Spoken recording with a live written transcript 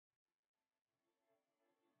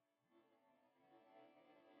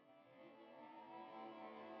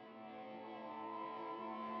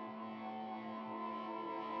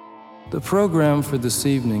The program for this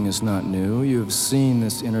evening is not new. You have seen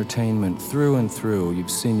this entertainment through and through.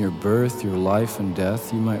 You've seen your birth, your life and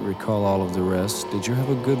death. You might recall all of the rest. Did you have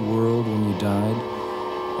a good world when you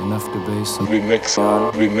died? Enough to base on remix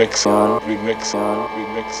on, remix on, remix on,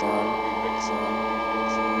 remix on, remix on.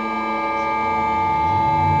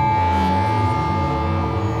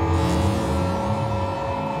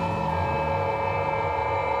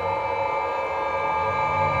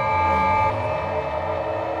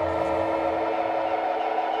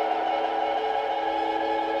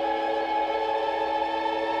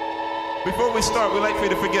 Before we start, we'd like for you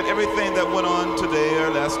to forget everything that went on today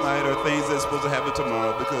or last night or things that's supposed to happen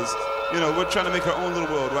tomorrow because, you know, we're trying to make our own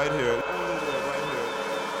little world right here.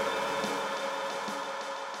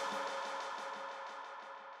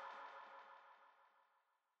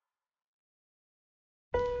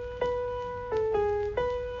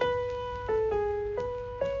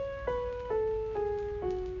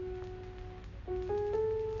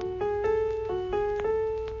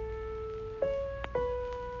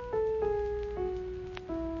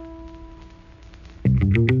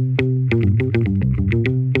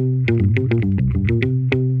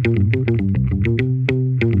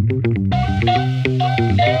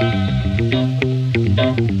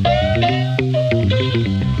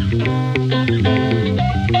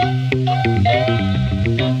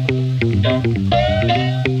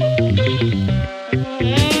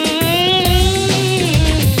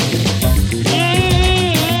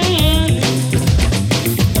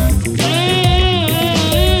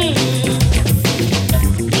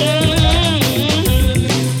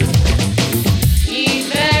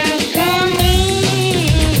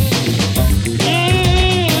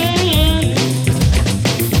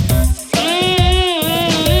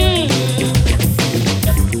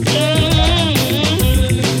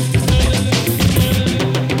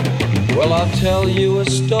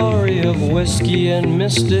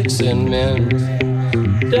 Mystics and men,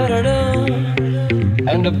 da-da-da,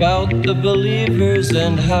 and about the believers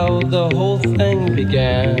and how the whole thing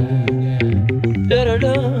began,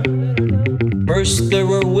 da-da-da. First there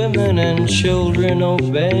were women and children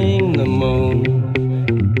obeying the moon,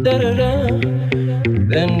 da-da-da.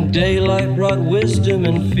 Then daylight brought wisdom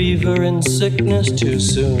and fever and sickness too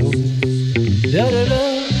soon, da-da-da.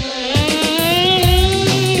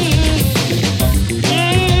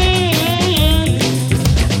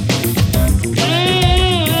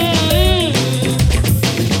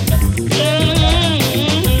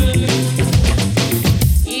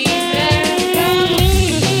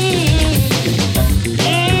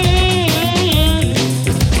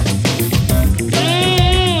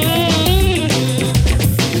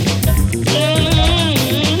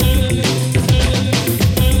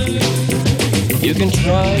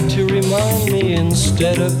 Try to remind me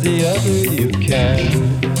instead of the other you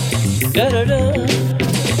can, da-da-da.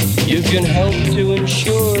 You can help to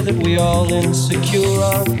ensure that we all insecure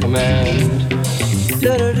our command,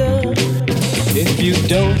 da-da-da. If you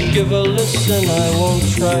don't give a listen, I won't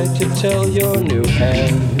try to tell your new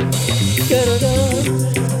hand, da-da-da.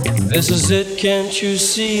 This is it, can't you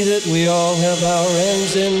see that we all have our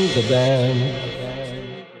ends in the band?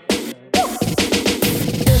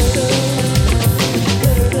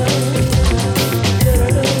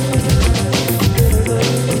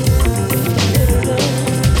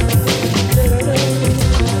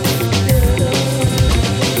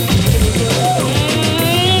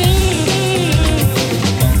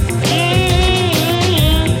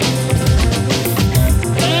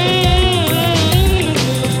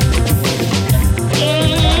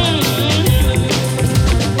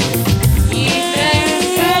 Yeah.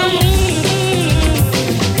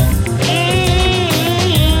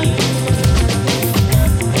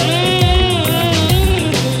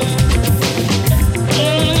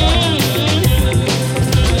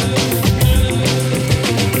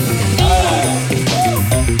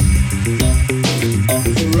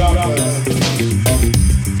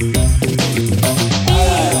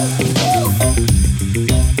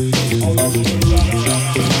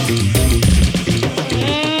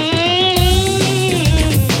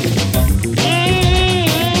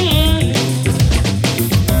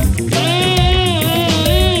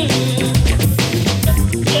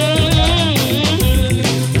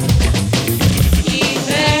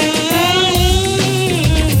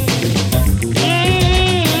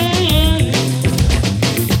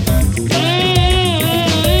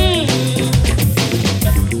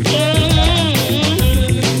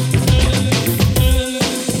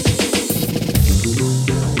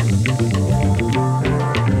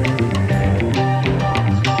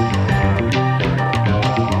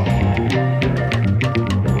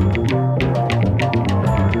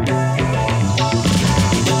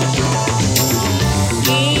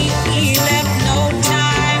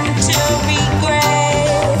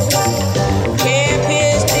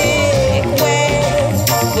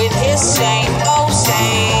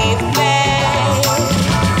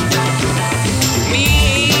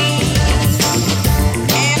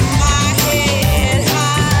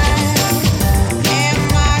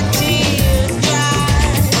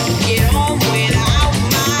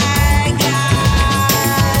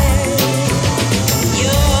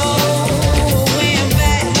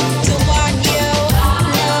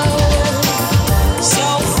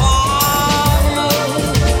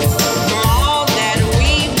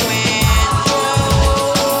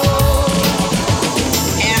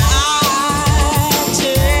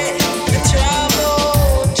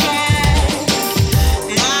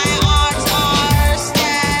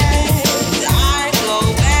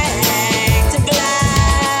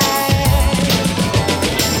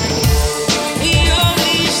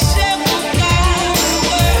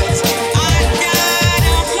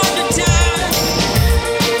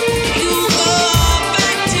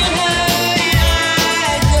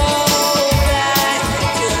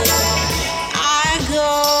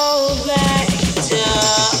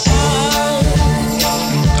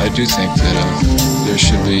 do think that there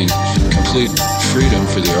should be complete freedom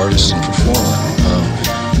for the artist and performer.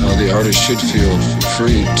 The artist should feel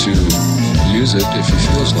free to use it if he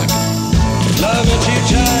feels like it. Love me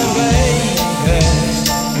 2 times, baby.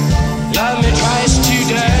 Love me twice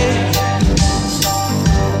today.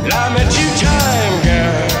 Love me 2 times,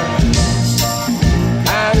 girl.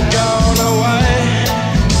 I'm gone away.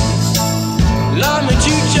 Love me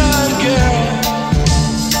 2 times, girl.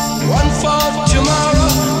 1 for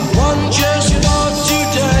tomorrow, 1 just for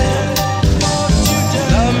today.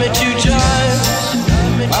 Love me 2 times.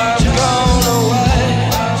 I'm gone away.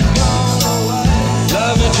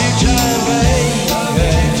 Love me 2 times, baby.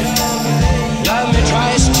 Love me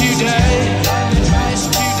twice today.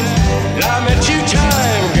 Love me 2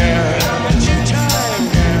 times, girl.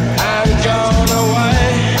 I'm gone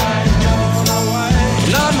away.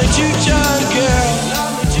 Love me 2 times, girl.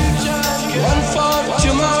 1 for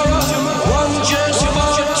tomorrow, 1 just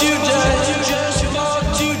for today.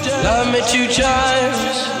 Love me 2 times.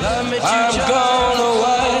 I'm gone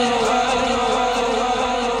away.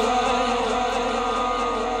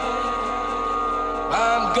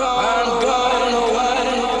 I'm gone away.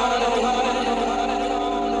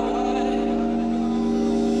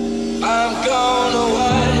 I'm gone away. I'm gone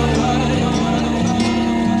away.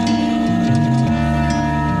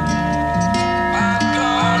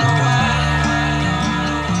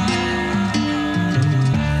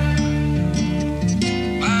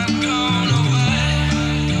 I'm gone away.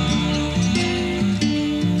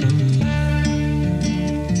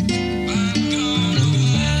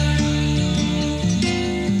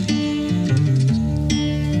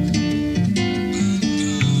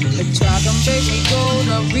 They tried to make me go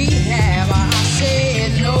to rehab. I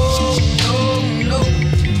said no, no, no.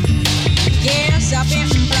 Yes, I've been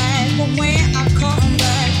black, but when I come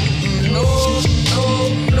back, no, no,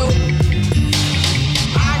 no.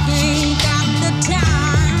 I ain't got the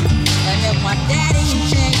time, and if my daddy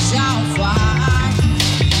thinks I'm fine,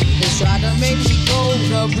 they tried to make me go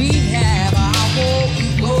to rehab. I won't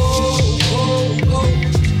go, go, go.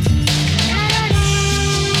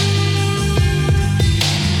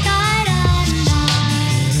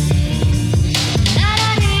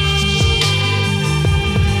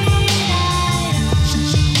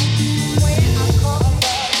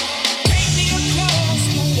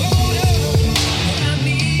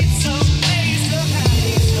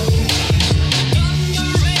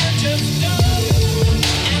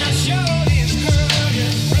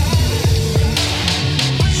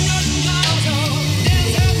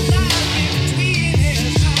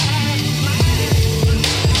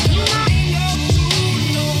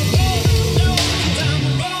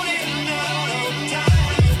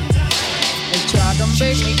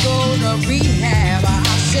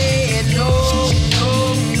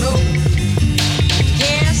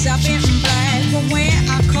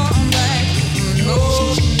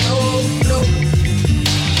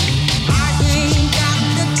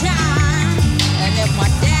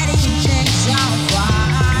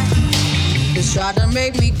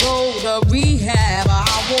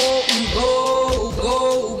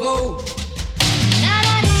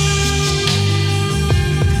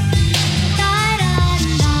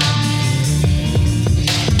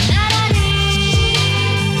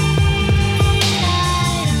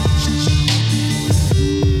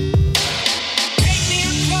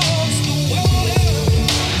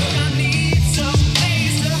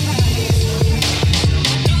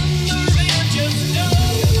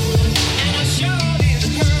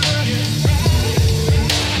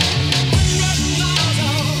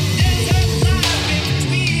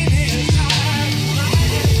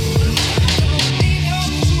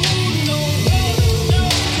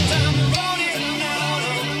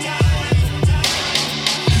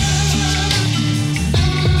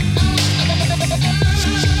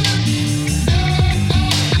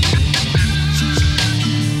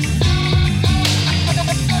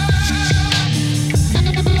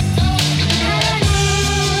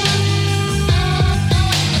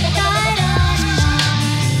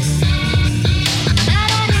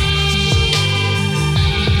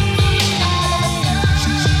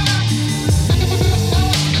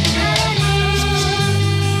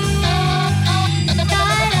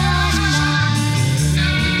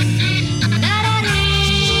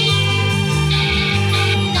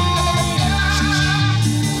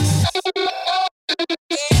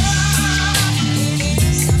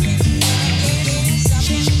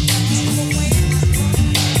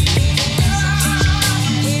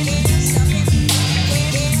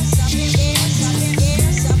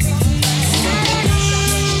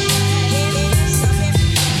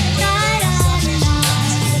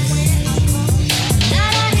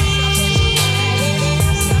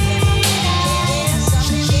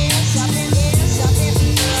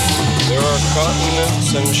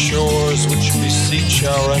 shores which beseech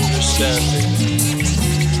our understanding.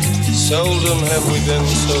 Seldom have we been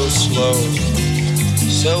so slow,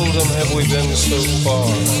 seldom have we been so far.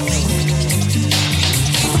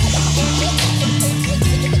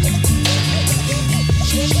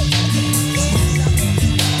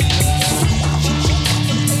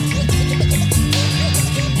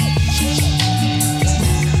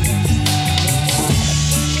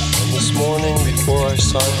 And this morning before I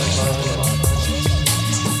sign off,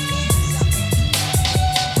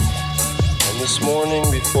 this morning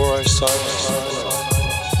before I sign off,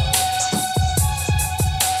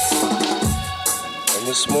 and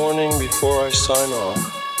this morning before I sign off,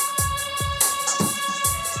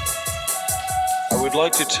 I would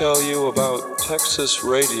like to tell you about Texas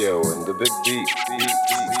radio and the big beat, beat,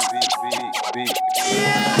 beat, beat, beat, beat.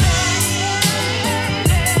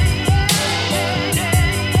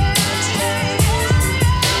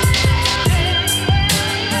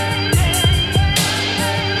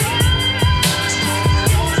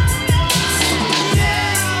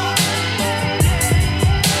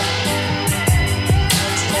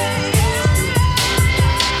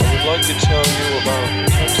 To tell you about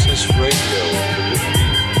Texas radio and the big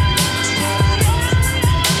beat.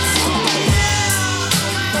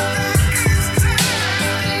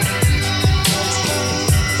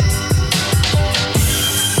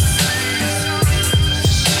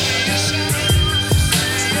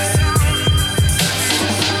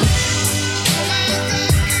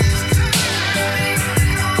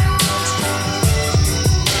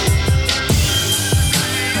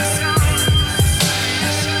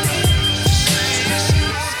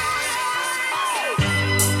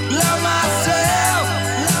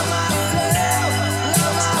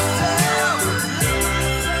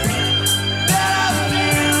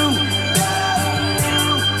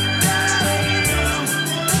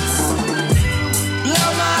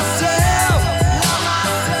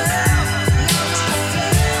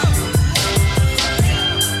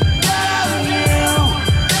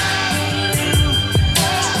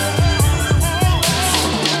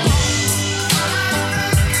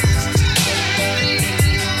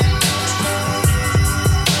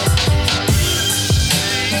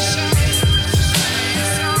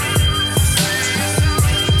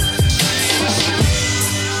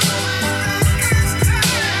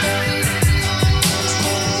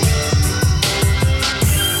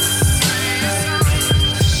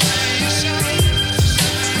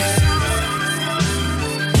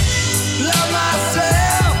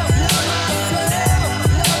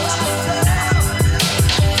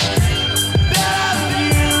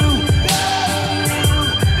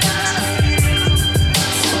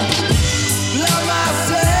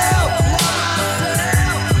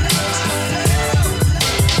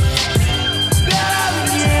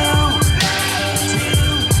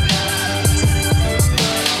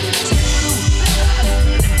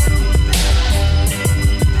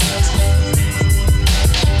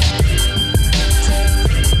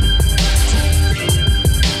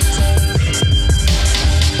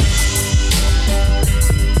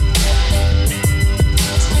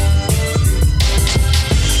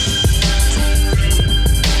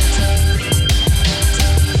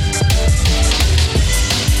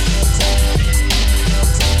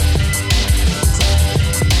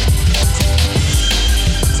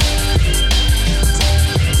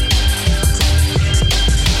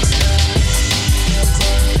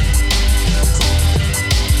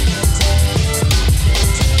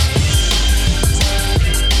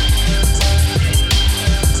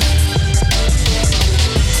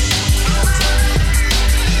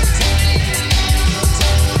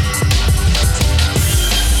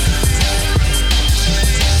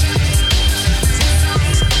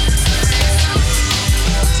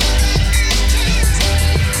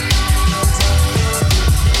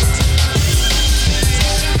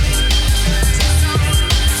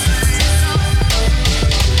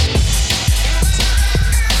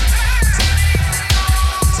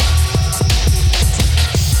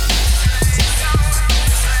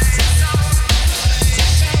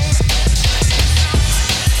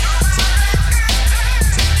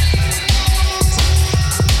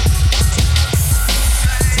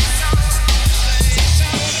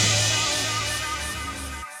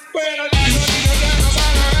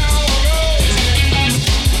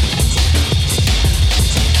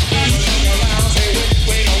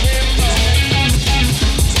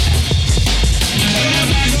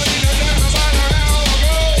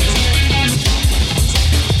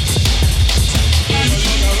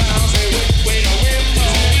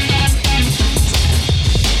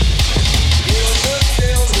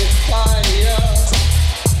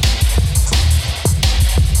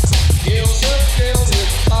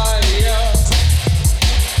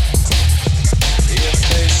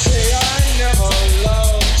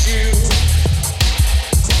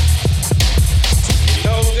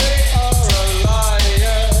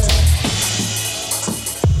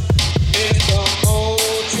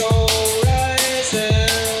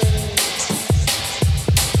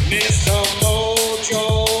 Mr. Mojo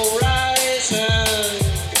Rising,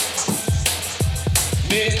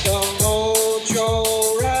 Mr. Mojo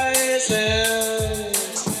Rising,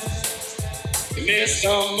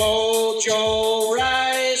 Mr. Mojo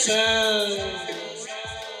Rising,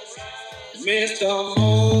 Mr.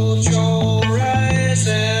 Mojo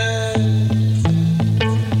Rising,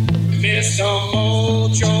 Mr.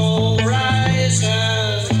 Mojo Rising,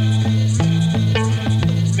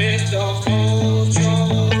 Mr. Mojo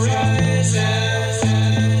Rising,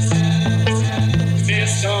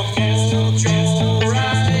 Mr. Mojo Rising, Mr. Mojo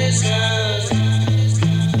Rising,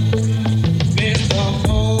 Mr.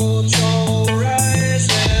 Mojo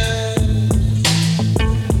Rising,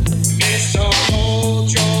 Mr. Mojo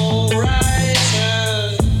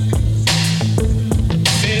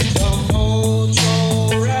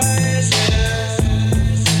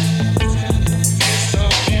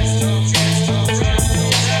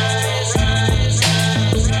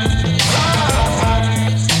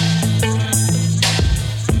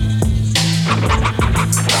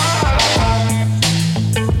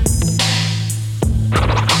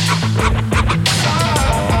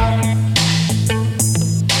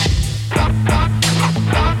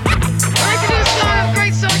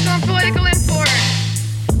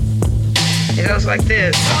like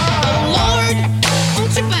this. Oh Lord,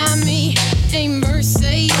 won't you buy me a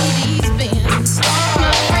Mercedes Benz?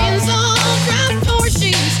 My friends all drive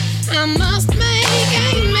Porsches. I must make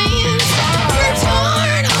amends. Worked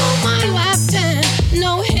hard all my lifetime,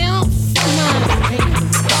 no help from my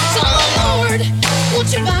friends. So Lord, won't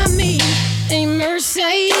you buy me a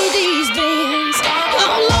Mercedes Benz?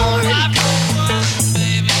 Oh Lord.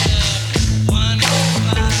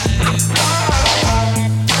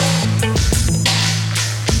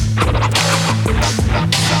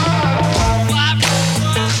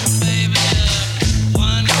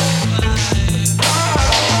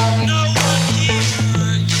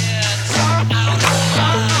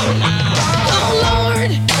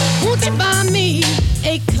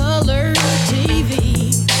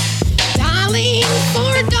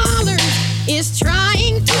 Is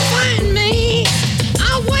trying to find me.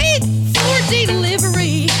 I wait for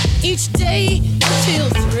delivery each day until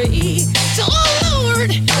 3. So, oh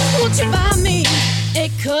Lord, won't you buy me a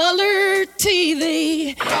color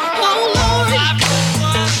TV? Oh Lord.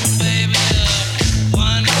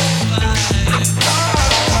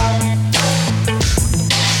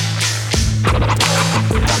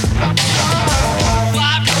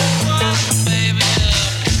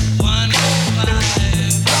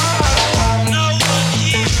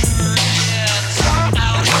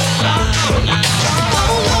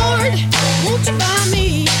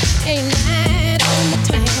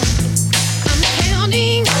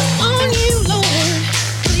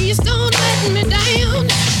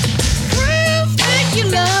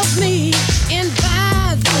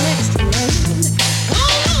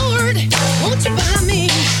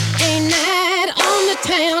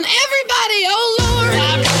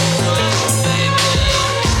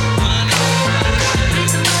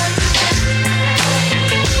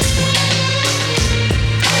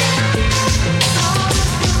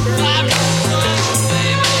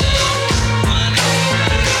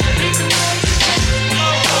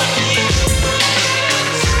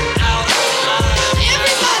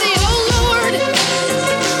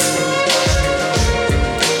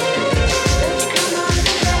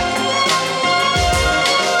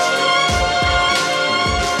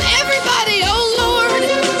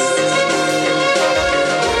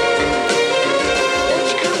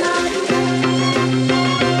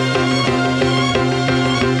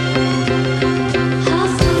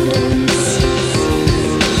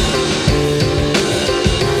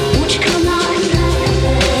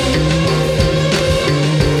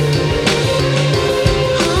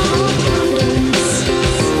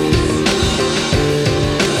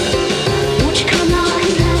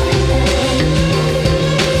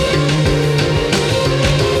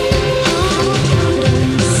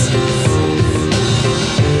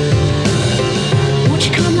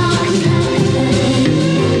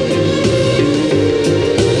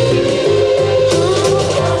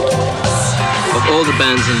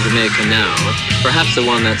 Now, perhaps the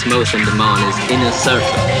one that's most in demand is Inner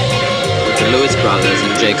Circle, with the Lewis Brothers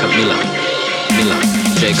and Jacob Miller.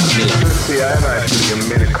 Jacob Miller. See, I like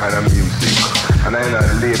many kind of music, and I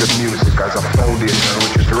lay the music as a foundation,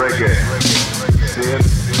 which is reggae. See?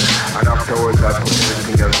 And afterwards I put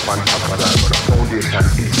everything else on top of that, but the foundation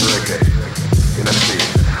is reggae. You know, see?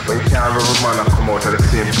 But you can't have a man come out of the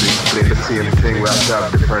same place, play the same thing. We have to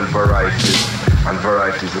have different varieties, and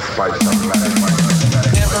varieties is spice of life.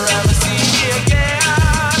 Never ever see you again.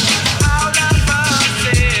 Out of my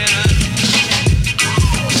sin.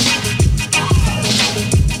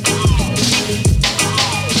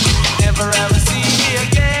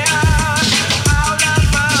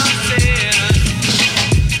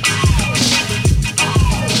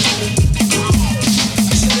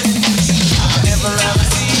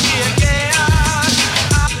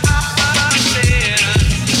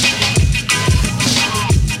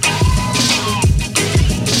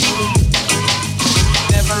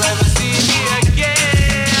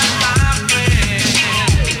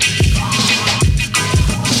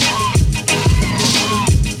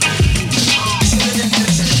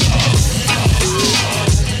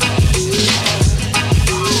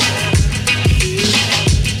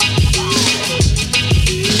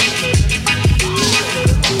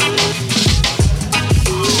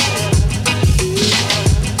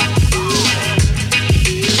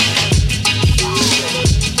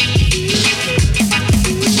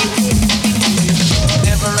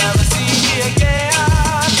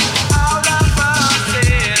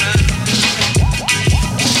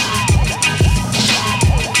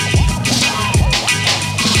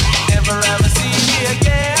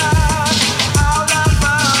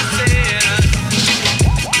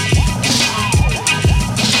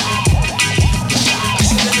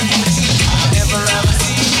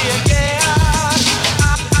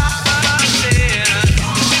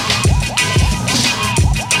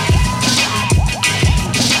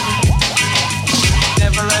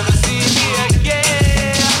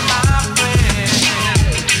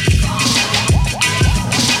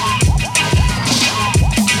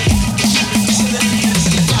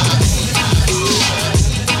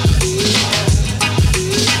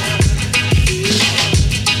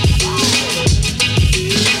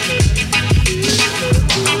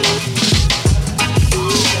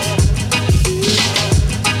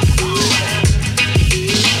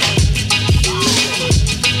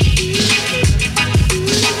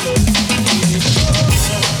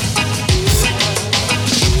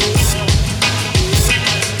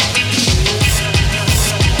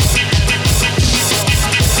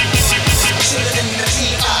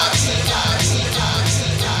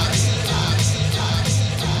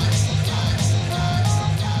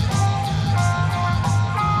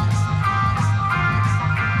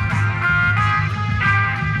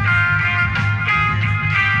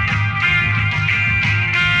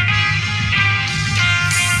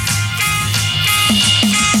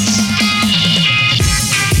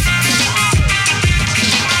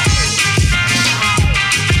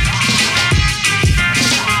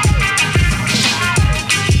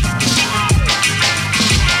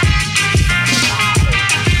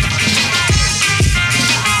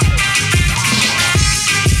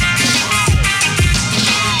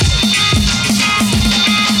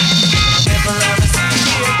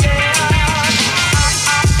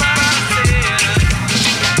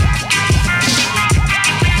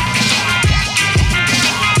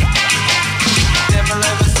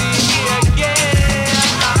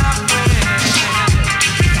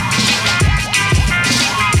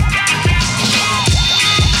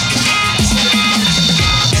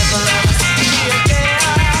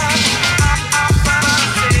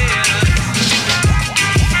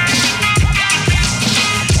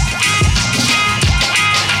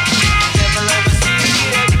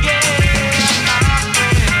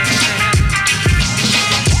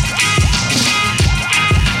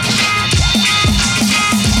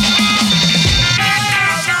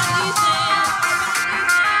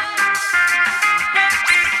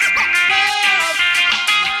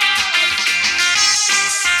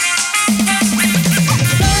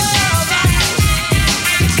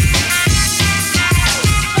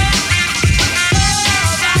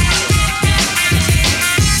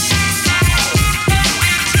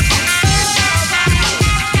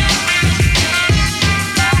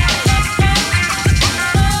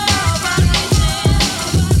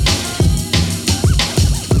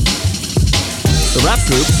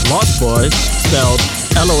 Lost Boys, spelled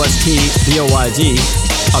Lostboyz,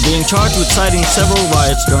 are being charged with citing several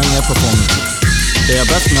riots during their performances. They are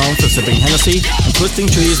best known for sipping Hennessy and twisting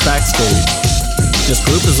trees backstage. This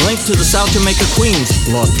group is linked to the South Jamaica Queens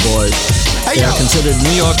Lost Boys. They are considered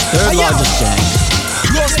New York's third largest gang.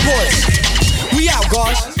 Lost Boys, we out,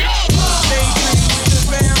 guys.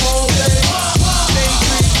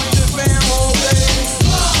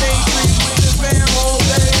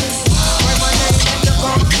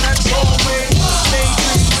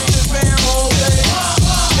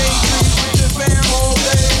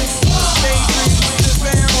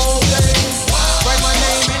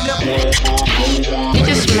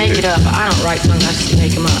 Make it up, I don't write songs, I just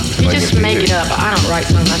make them up. You just make it up, I don't write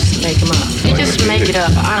songs, I just make them up. You just make it up,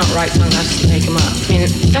 I don't write songs, I just make them up. I mean,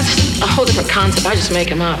 that's a whole different concept, I just make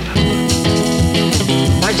them up.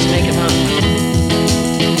 I just make them up.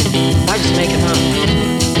 I just make them up.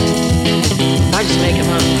 I just make them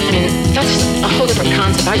up. I mean, that's a whole different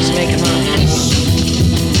concept, I just make them up.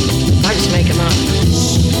 I just make them up.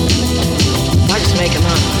 I just make them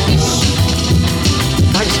up.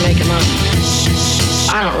 I just make them up.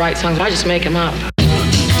 I don't write songs, I just make them up.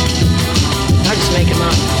 I just make them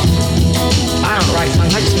up. I don't write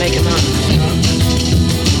songs, I just make them up.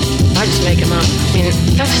 I just make them up. I mean,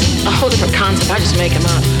 that's a whole different concept, I just make them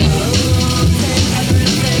up.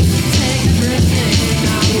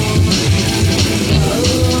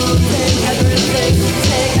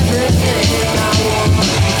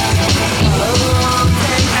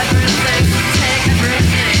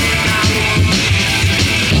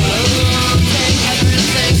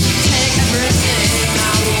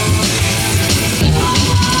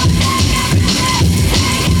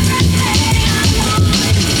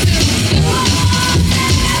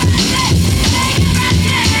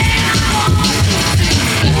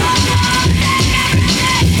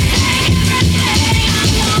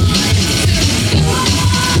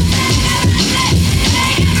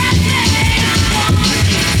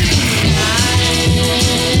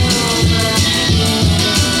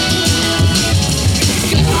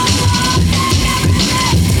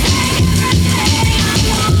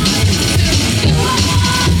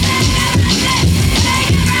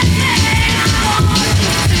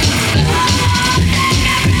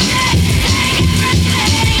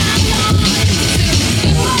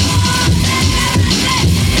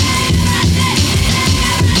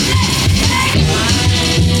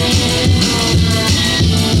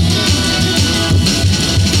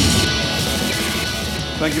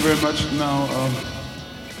 Thank you very much. Now,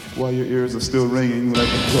 while your ears are still ringing, we'd like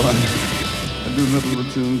to go on and do another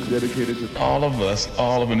little tune dedicated to all of us,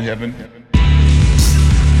 all of in heaven.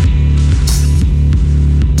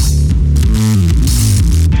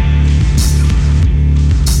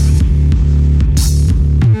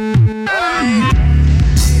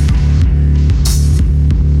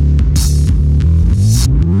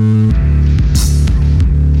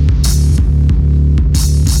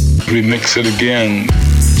 Remix it again.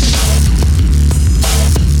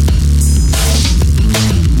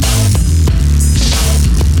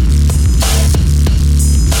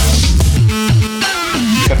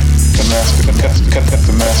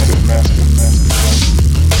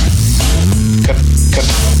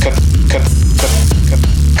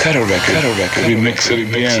 Cut a record, remix it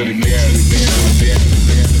again.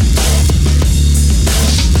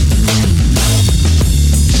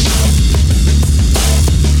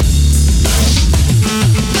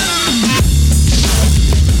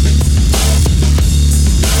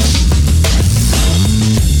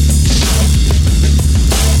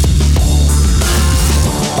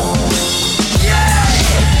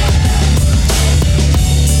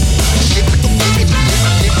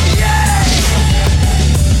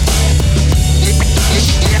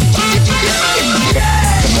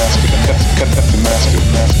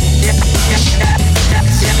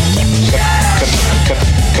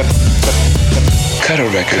 Cut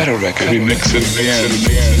a record, remix it again.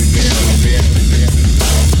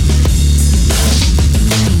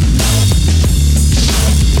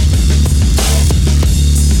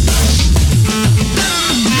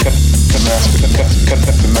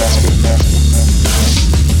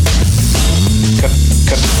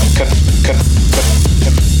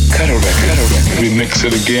 Cut a record, remix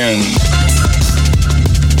it again.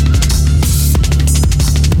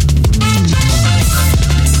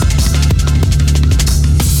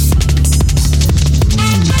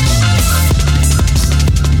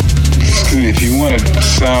 If you want a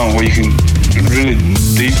sound where you can really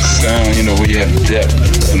deep sound, you know, where you have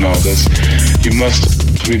depth and all this, you must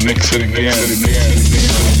remix it again.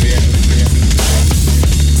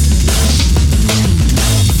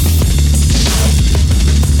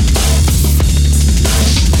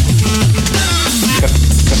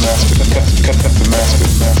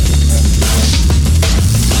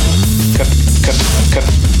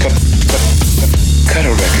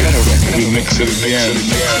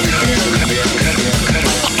 again.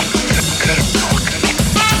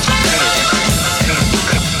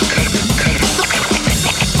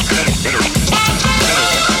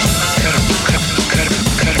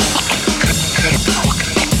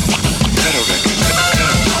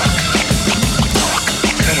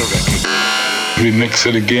 Remix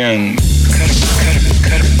it again.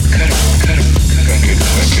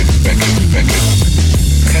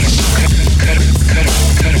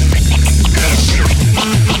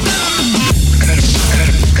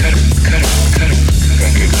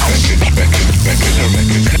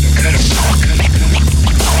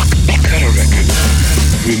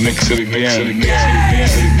 Remix it again.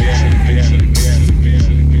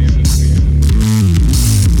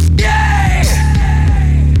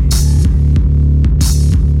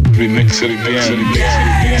 Remix it again.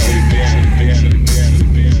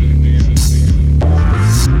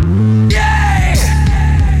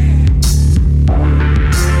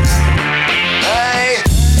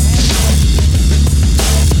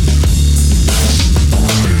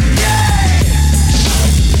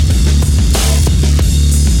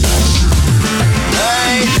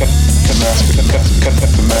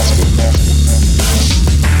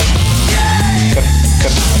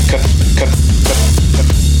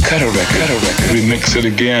 Cut a record. Remix it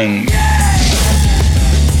again.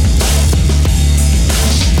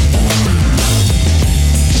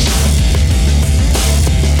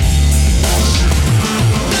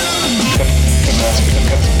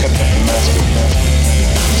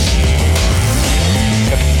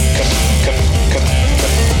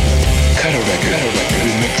 Cut a record.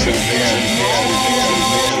 Remix it again.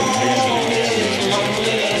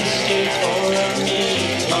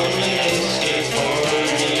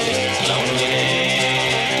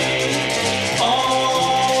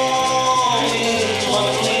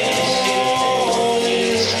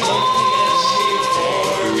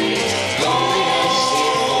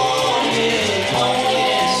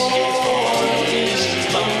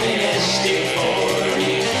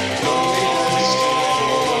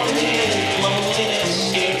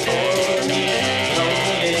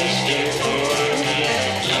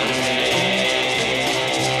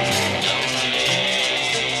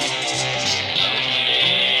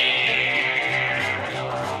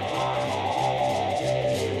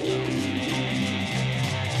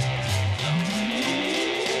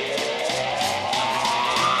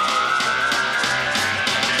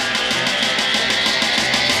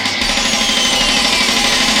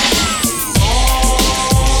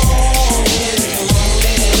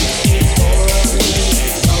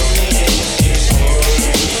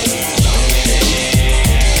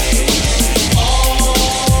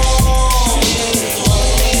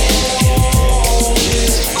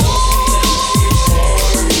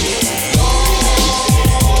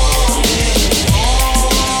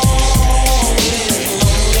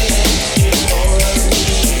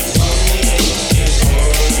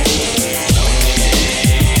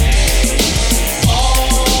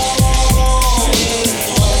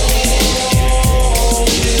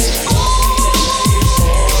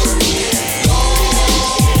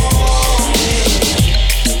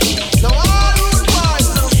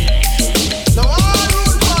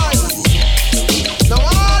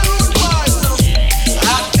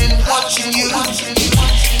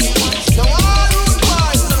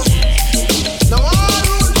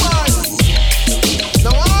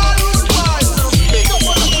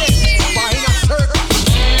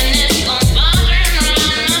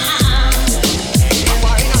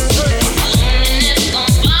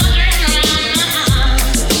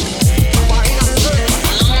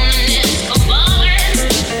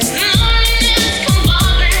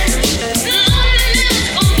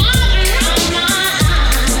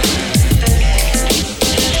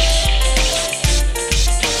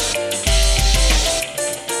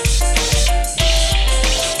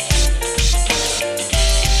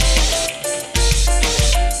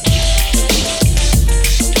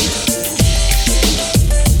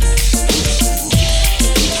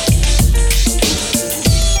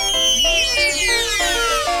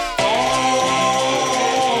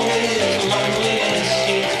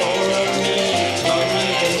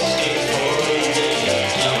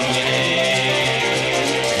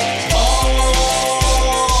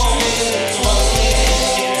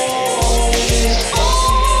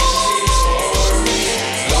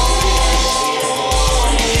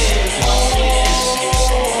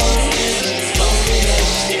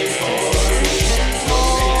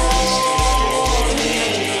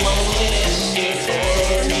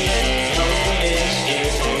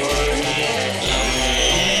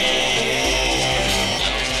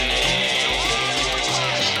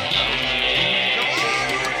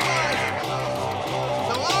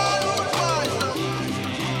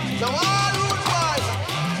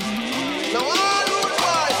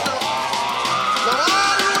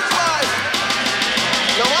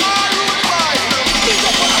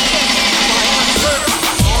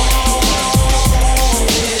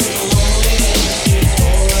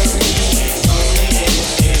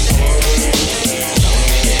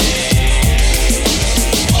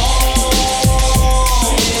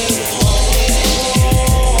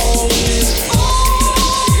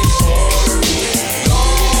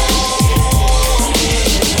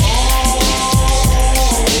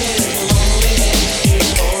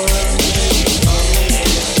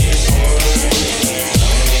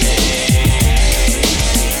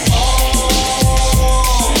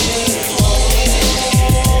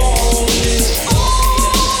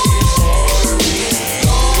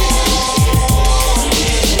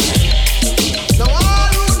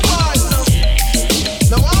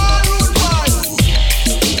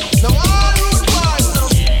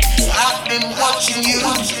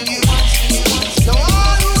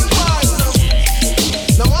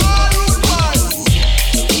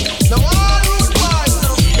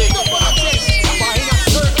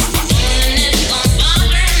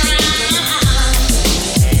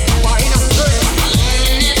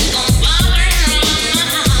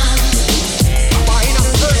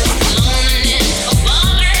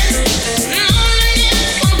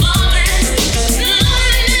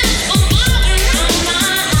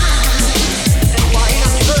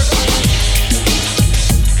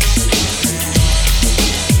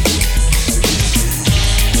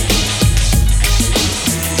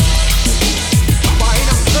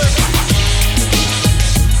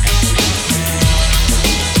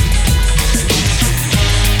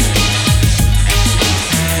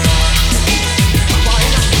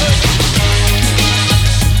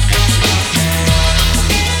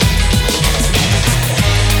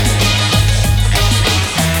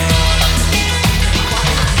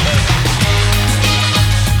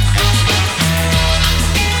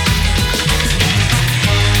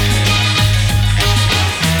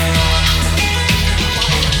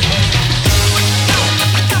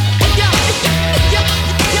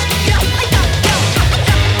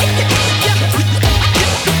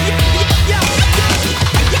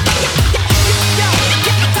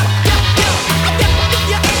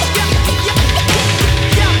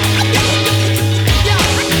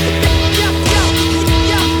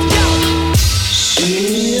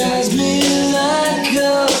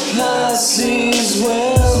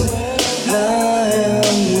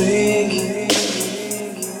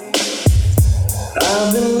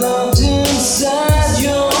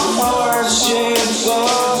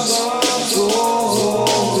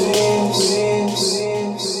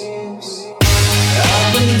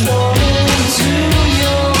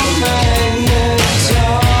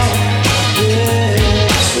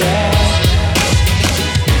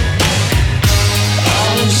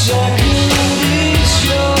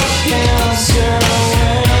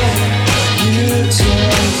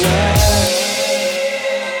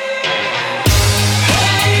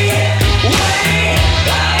 Hey, wait.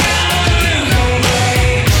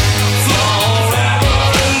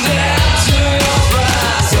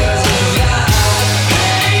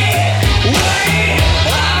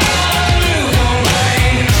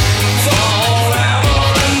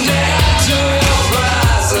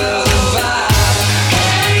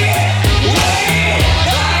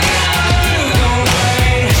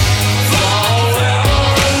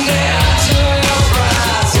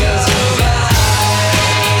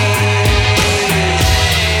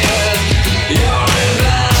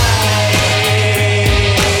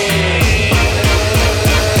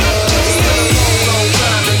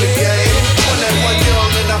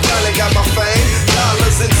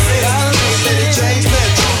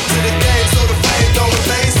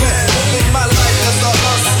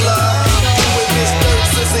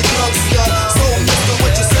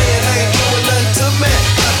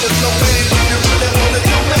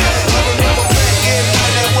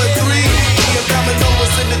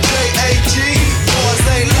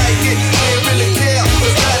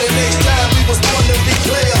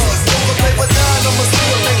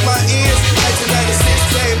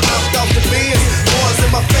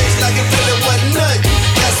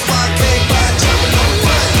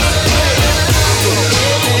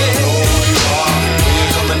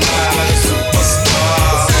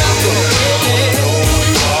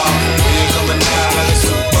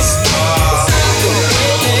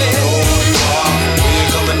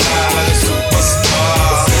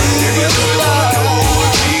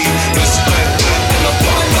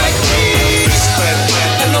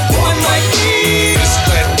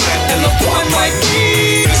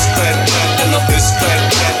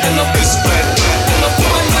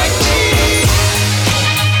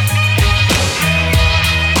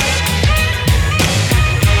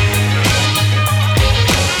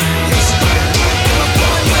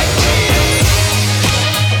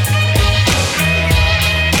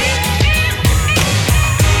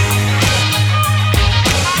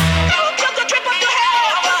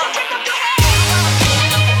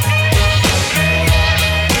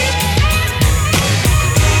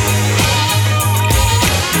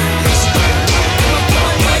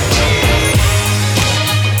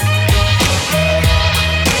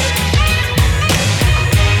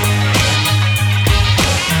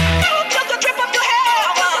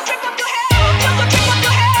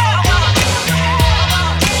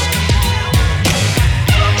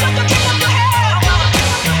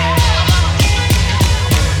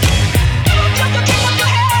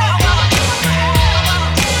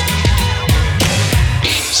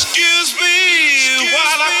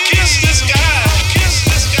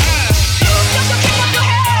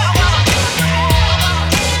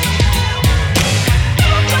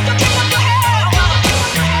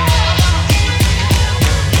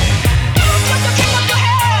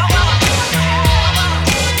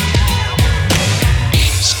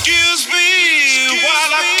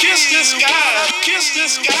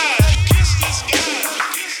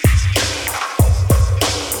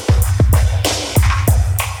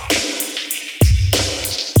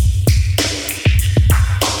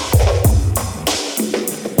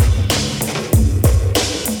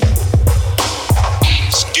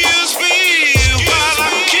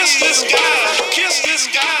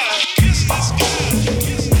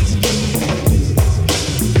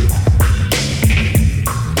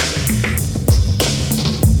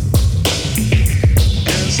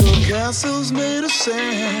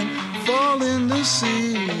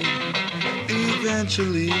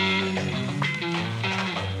 eventually.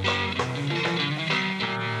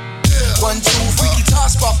 1, 2, freaky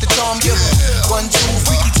toss off the charm giver. 1, 2,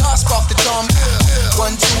 freaky toss off the charm.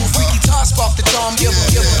 1, 2, freaky toss off the charm giver.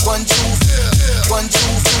 1, 2, 1, 2,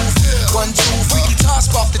 1, 2, freaky toss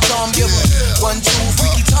off the charm giver. 1, 2,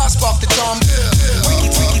 freaky toss off the charm. Freaky,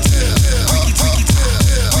 freaky, freaky, freaky,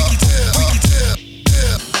 freaky, freaky.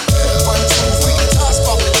 1, 2, freaky toss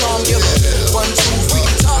off the charm giver. 1, 2,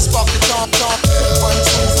 freaky toss off the charm. 1,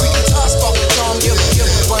 2, freaky toss off the charm giver.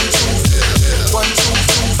 1, 2, 1, 2.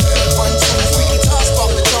 1, 2, freaky toss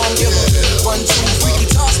off the charm giver. 1, 2, freaky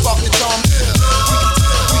toss off the charm.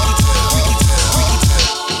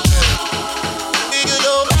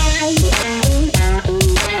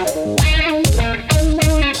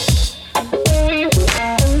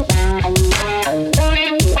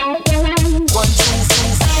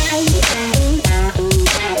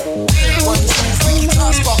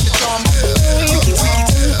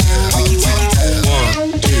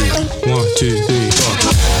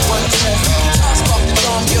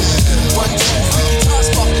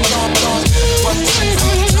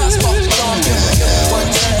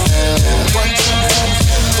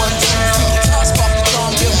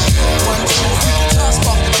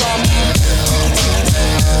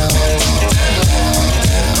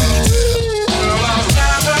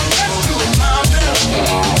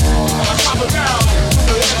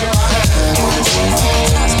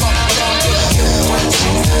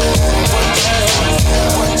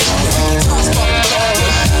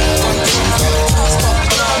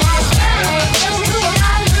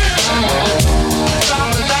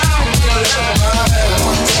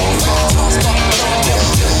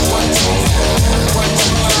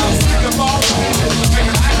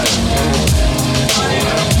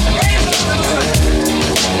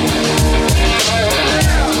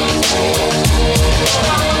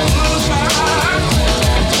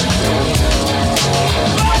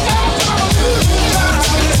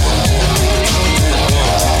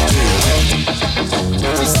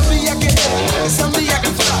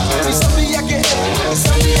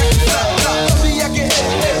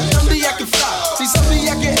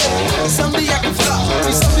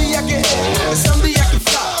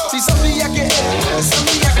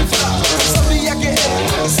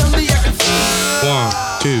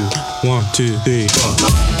 One, two, three, four.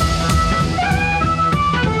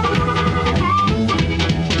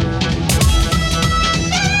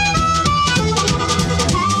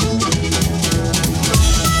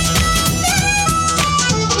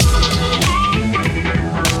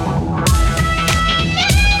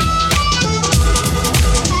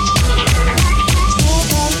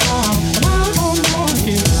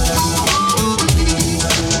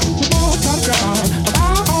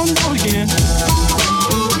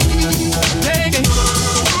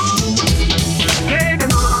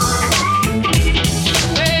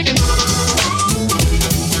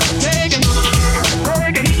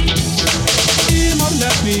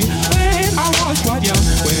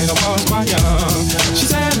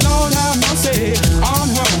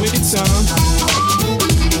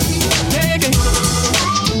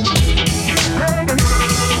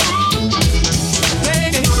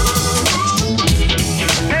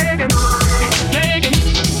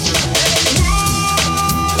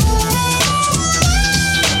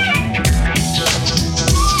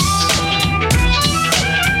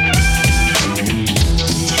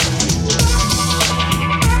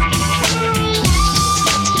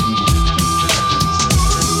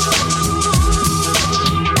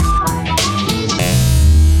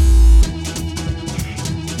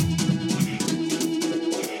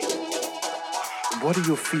 What do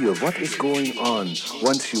you feel? What is going on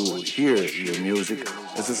once you hear your music?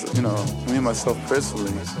 This is, me and myself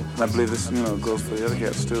personally, and I believe this, goes for the other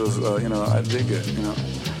cats too, is, I dig it,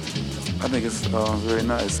 I think it's very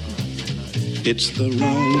nice. It's the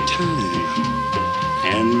wrong time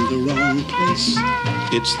and the wrong place.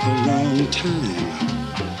 It's the wrong time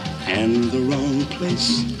and the wrong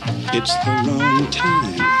place. It's the wrong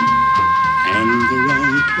time and the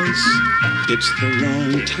wrong place. It's the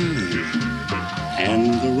wrong time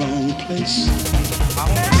and the wrong place.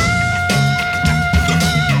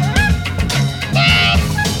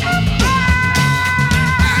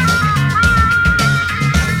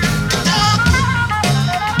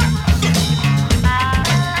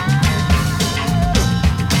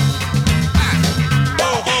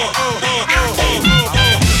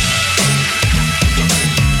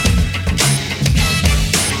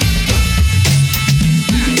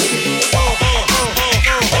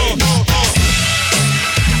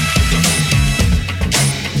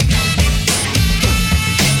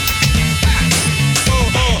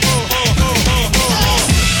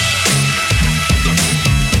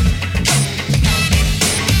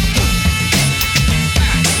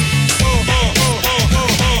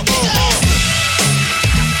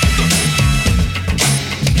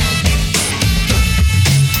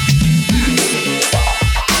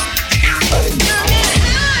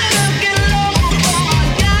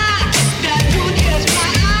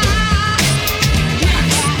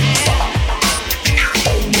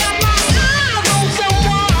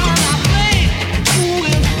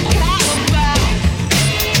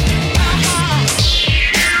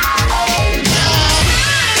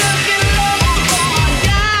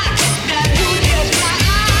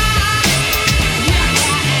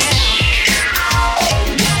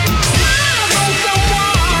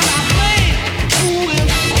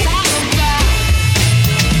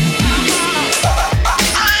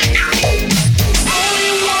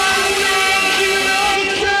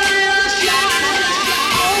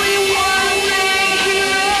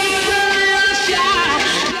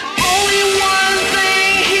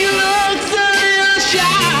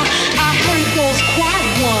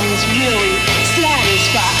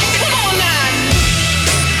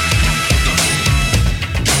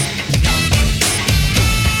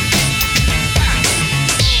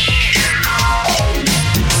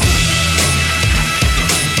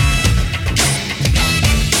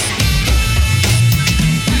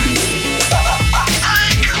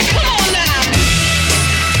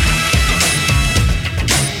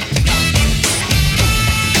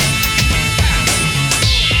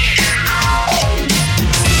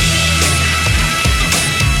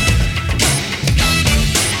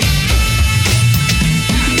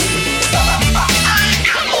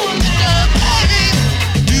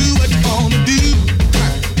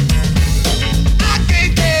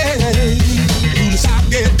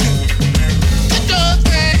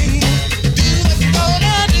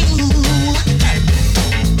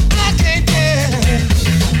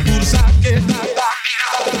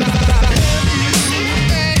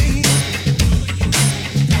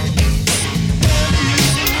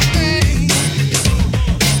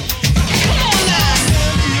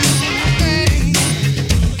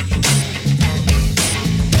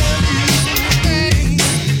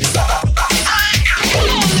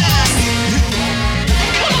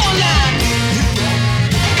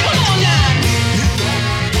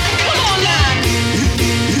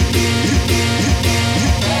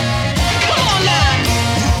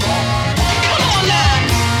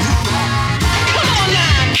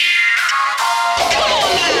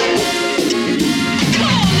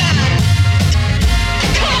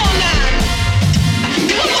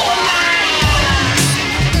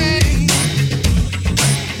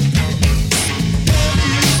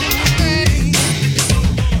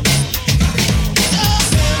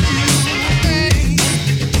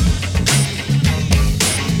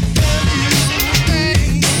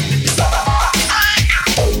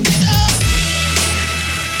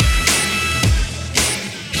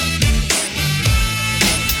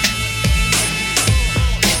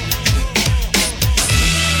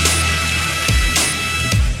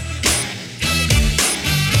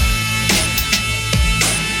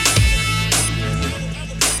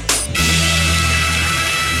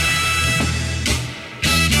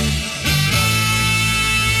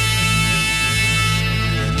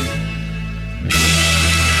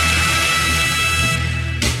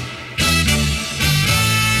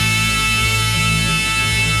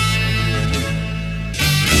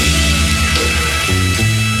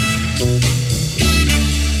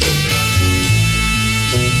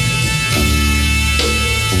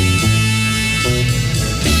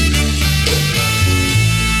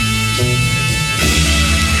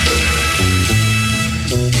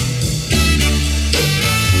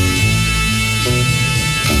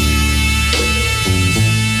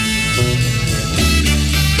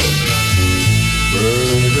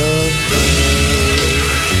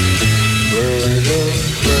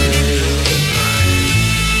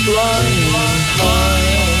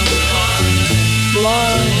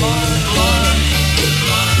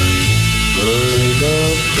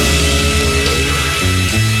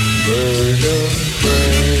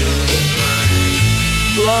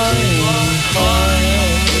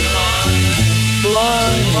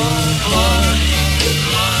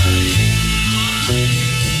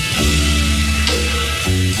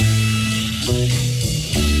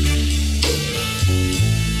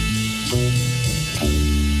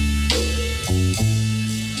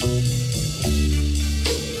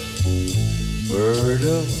 Bird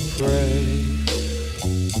of prey,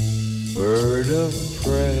 bird of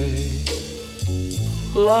prey,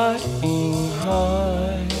 flying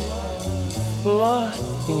high,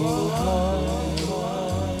 flying high.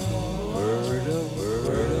 Bird of prey,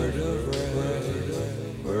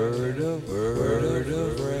 bird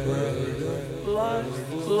of prey, flying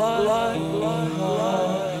high, flying high.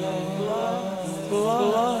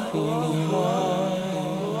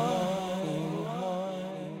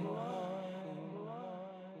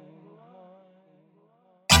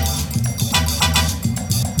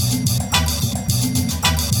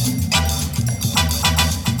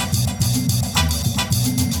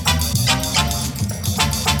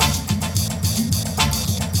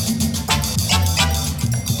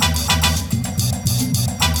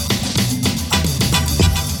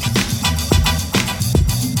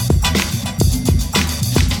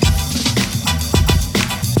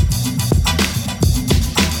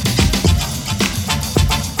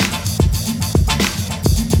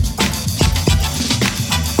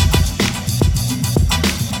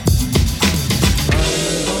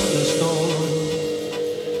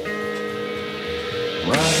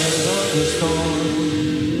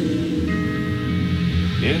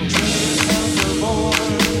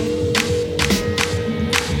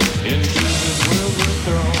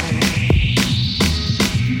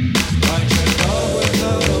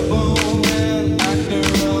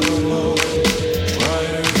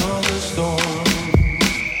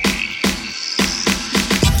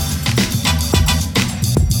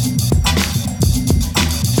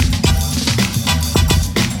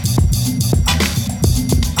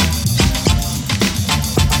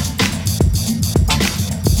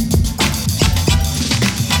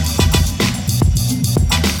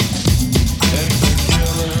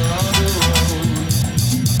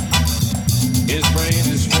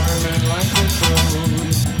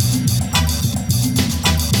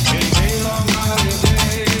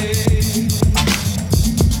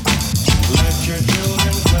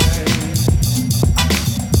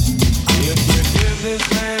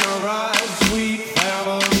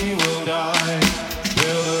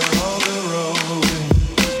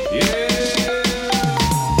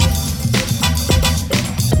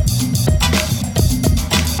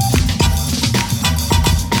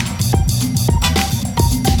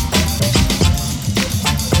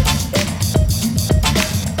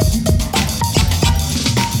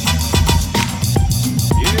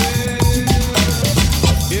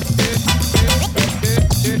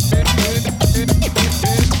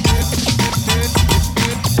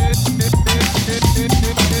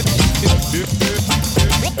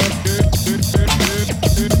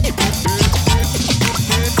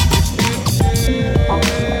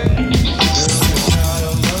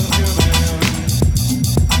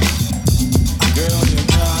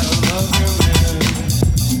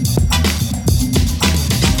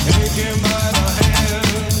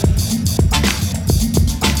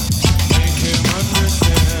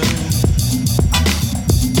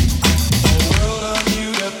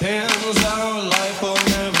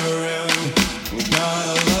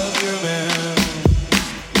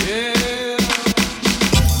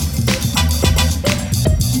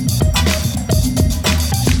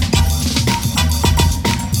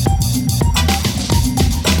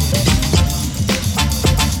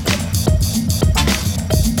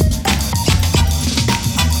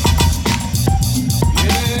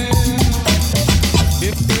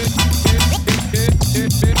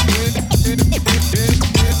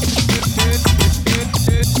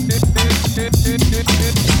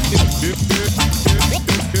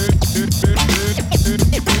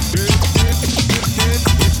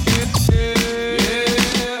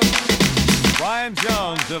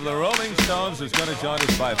 Of the Rolling Stones is going to join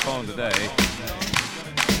us by phone today.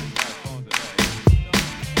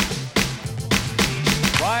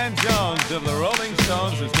 Brian Jones of the Rolling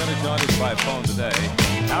Stones is going to join us by phone today.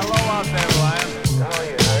 Hello out there, Brian. How are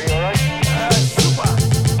you? Are you all right? Super.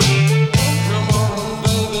 Come on,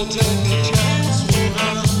 baby, take a chance with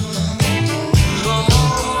us. Come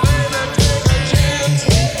on, baby, take a chance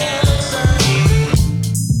with us.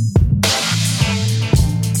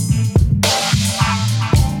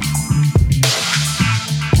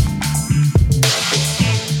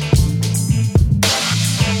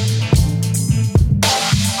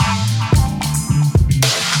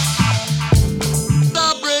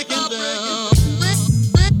 Stop breaking down.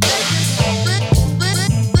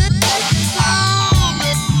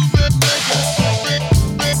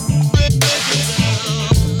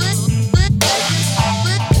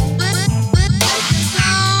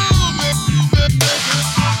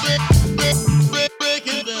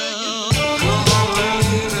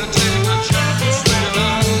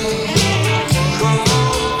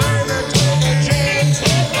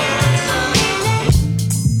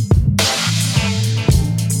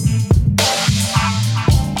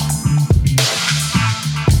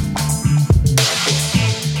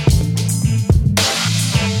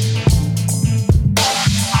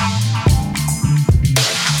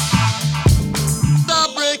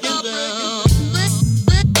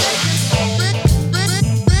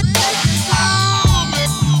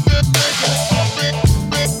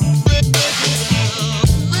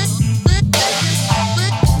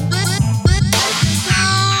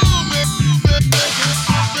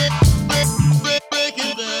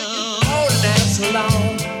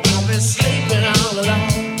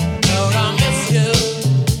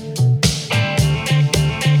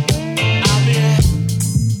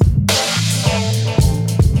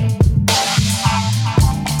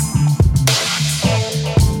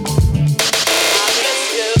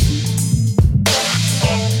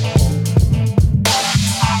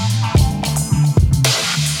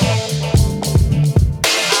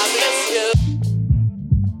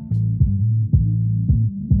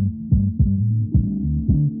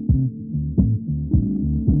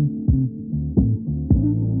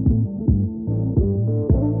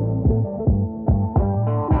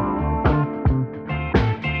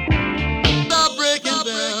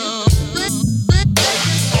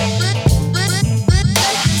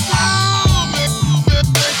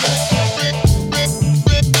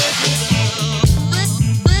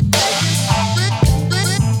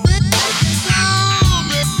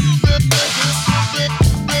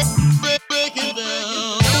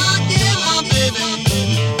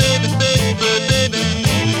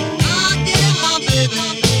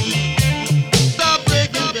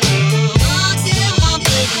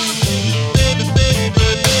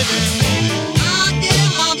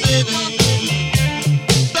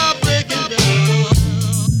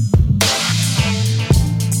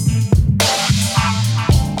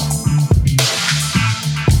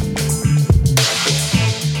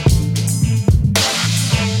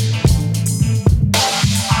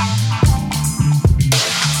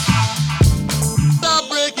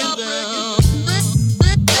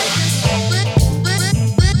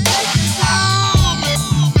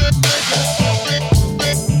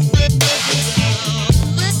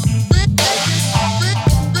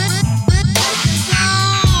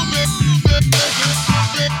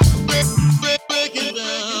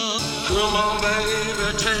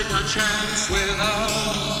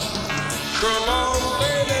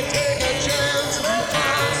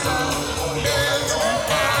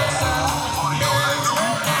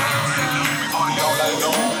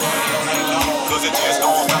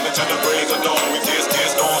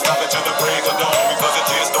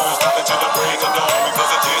 break of dawn.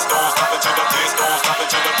 Because it just don't stop until the just don't stop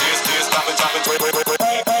until the just stop and stop and wait.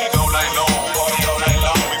 All night long, party all night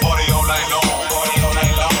long. We party all night long, party all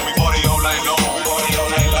night long. We party all night long, party all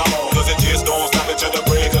night long. Because it just don't stop until the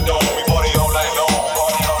break of dawn. We party all night long,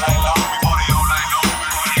 party all night long. We party all night long,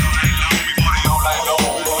 party all night long.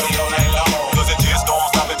 We party all night long, because it just don't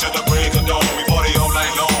stop until the break of dawn. We party all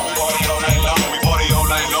night long, party all night long. We party all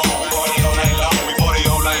night long, party all night long. We party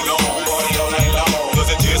all night long, party all night long. Because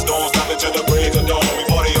it just don't stop until the break of dawn. We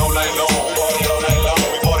party all night long, party all night long.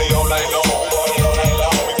 We party all night long, party all night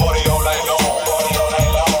long. We party all night long, party all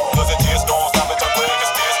night long. Because it just don't stop until the break of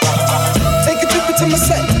dawn. Take a trip into my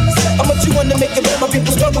set. How much you wanna make it bet my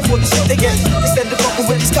people struggle for the shit they get? Instead of fucking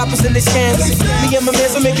with these coppers and they scams, me and my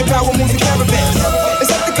mans are making power moving caravans. It's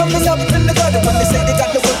like they're coming up in the gutter when they say they got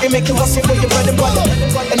the work, they make you hustle for your bread and butter.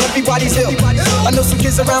 And everybody's ill. I know some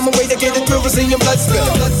kids around my way that get the thrill was in your blood spill.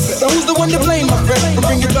 So who's the one to blame, my friend? For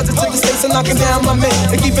bringing brothers to the States and knocking down my men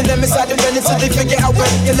and keeping them inside the bed until they figure out when.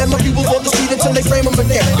 And let my people walk the street until they frame them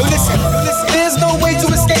again. Yo, listen, there's no way to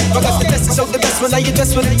escape. I got the best of the best when I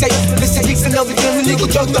address what it takes. Listen, weeks and other game, illegal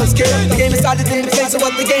drug does care. The game is started in the face of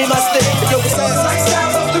what the game I stay. Yo, it's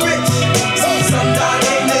lifestyle of the rich. Sometimes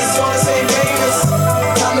nameless, wanna say famous.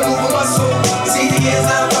 Time to move a muscle. See the years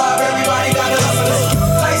now five, everybody got a hustle.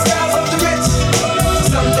 Lifestyle of the rich.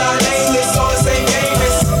 Sometimes nameless, wanna say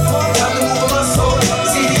famous. Time to move a muscle.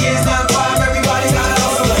 See the years now five, everybody got a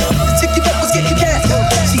hustle. The chick you met was getting cash.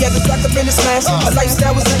 She had the black up in the smash. Her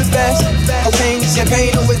lifestyle was in the fast. Cocaine,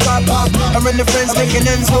 champagne, always pop. Her and the friends making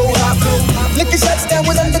ends hold hop. Licking shots down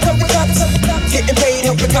with undercover cops. Getting paid,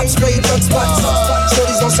 helping cops spray drug spots.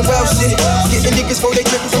 Shorties on some wild shit. Getting niggas for they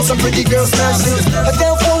grip from some pretty girls smashing. Her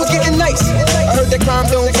downfall was getting nice. I heard that crime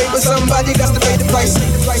don't pay, but somebody got to pay the price.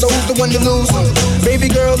 So who's the one to lose? Baby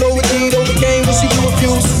girl overdeed, overcame when she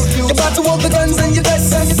refused. You're about to walk the guns and your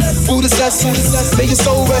lessons. Food assessments, may your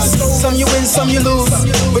soul rest. Some you win, some you lose.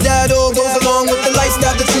 But that all goes along with the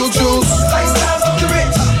lifestyle that you choose. Lifestyles of the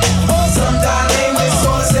rich. Some die nameless,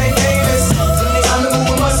 all the same famous. Time to move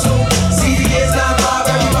a muscle. See the years now five,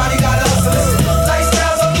 everybody got a hustle.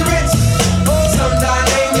 Lifestyles of the rich. Some die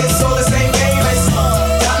nameless, all the same famous.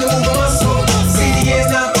 Time to move a muscle. See the years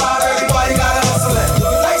now five, everybody got a hustle.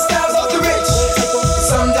 Lifestyles of the rich.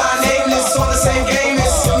 Some die nameless, all the same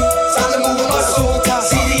famous. Time to move a muscle.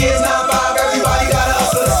 See the years now five, everybody got a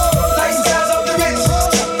hustle. Lifestyles of the rich.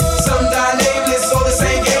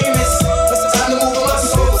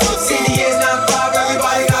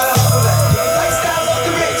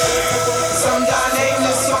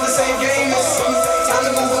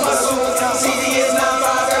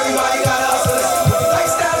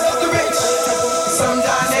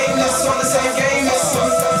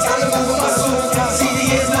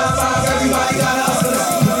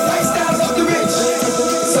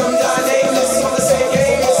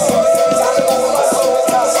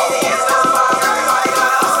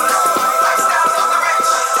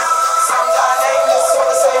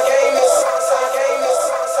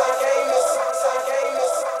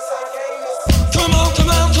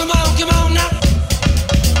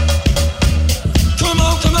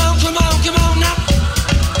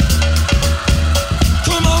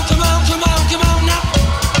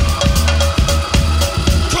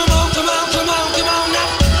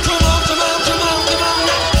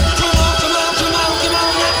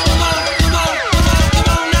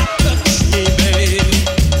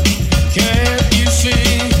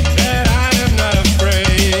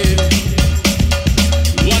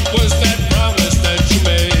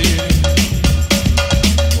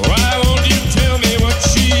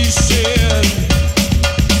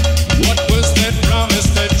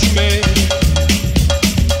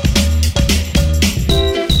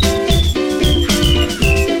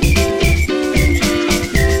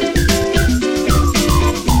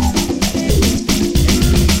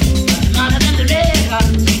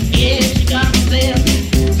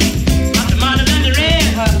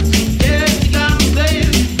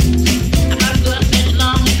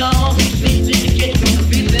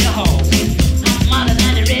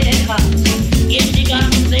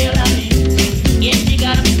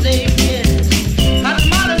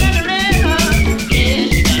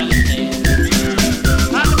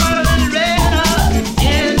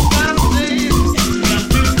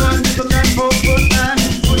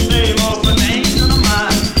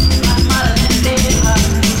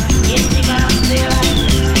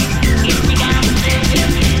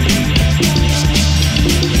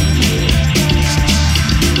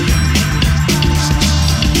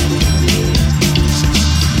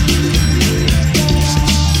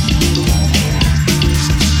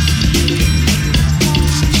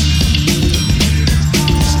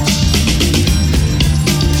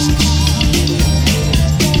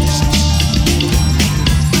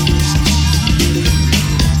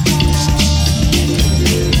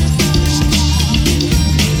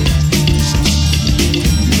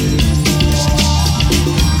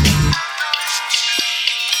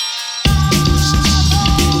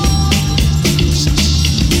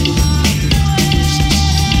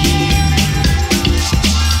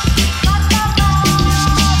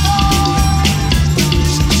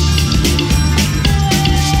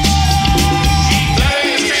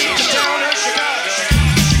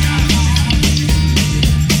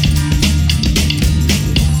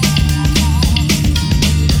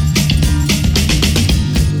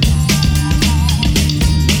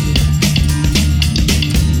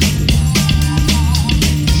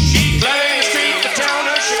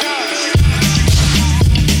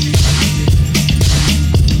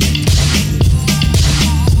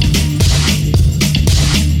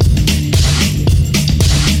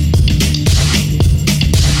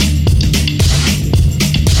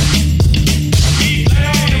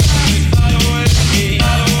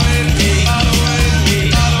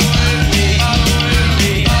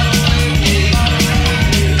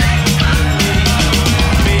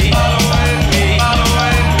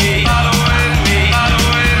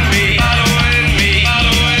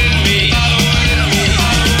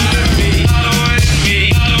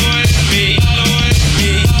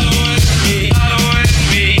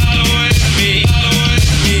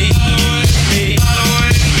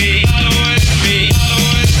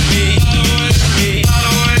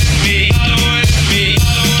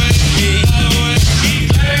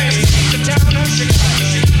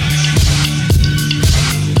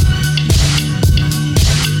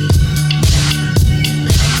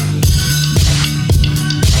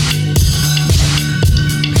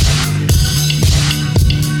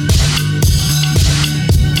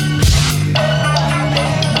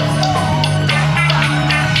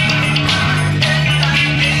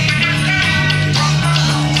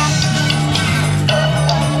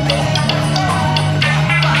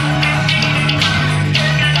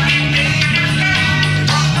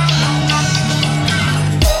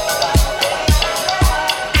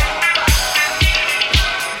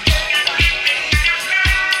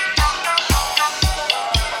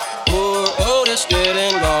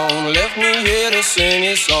 sing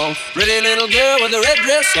a song. Pretty little girl with a red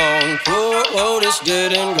dress on. Poor Otis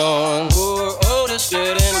dead and gone. Poor Otis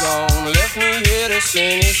dead and gone. Left me here to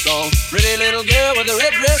sing a song. Pretty little girl with a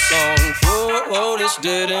red dress on. Poor Otis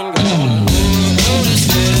dead and gone. Poor Otis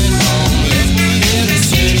dead and gone. Left me here to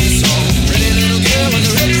sing a song. Pretty little girl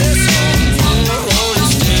with a red dress on. Poor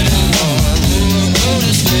Otis dead and gone. Poor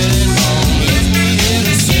Otis dead and gone. Left me here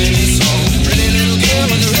to sing a song. Pretty little girl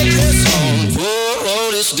with a red dress on. Poor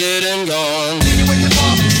Otis dead and gone.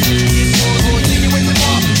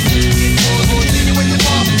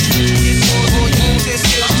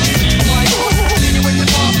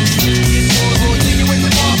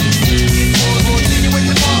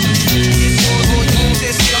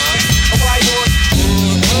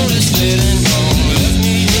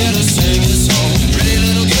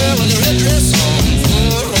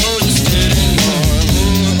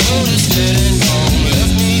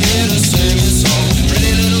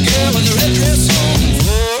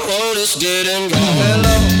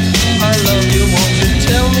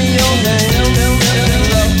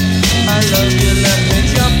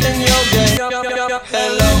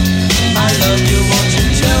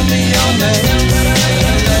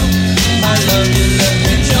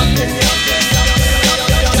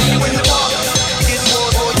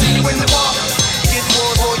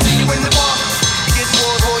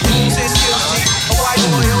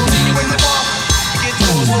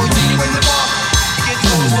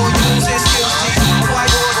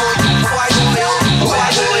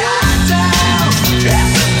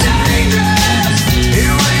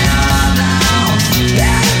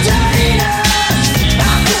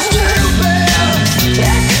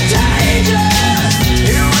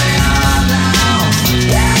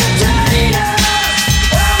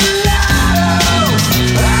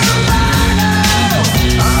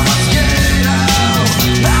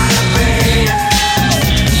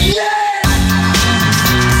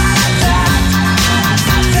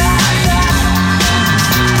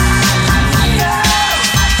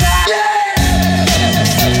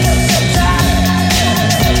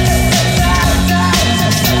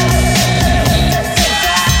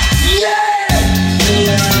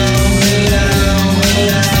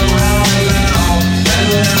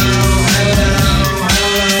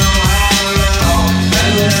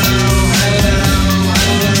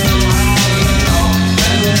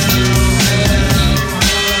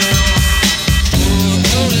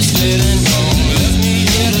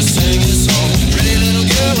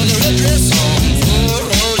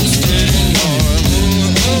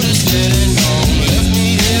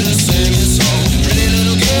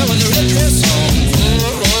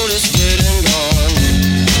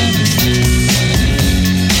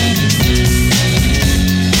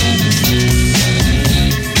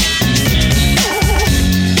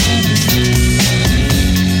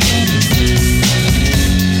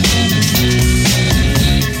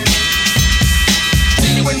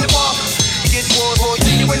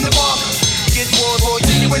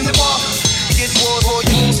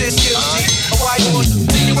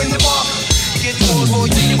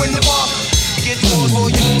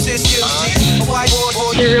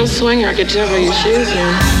 You're a real swinger, I could tell by your shoes,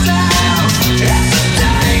 man.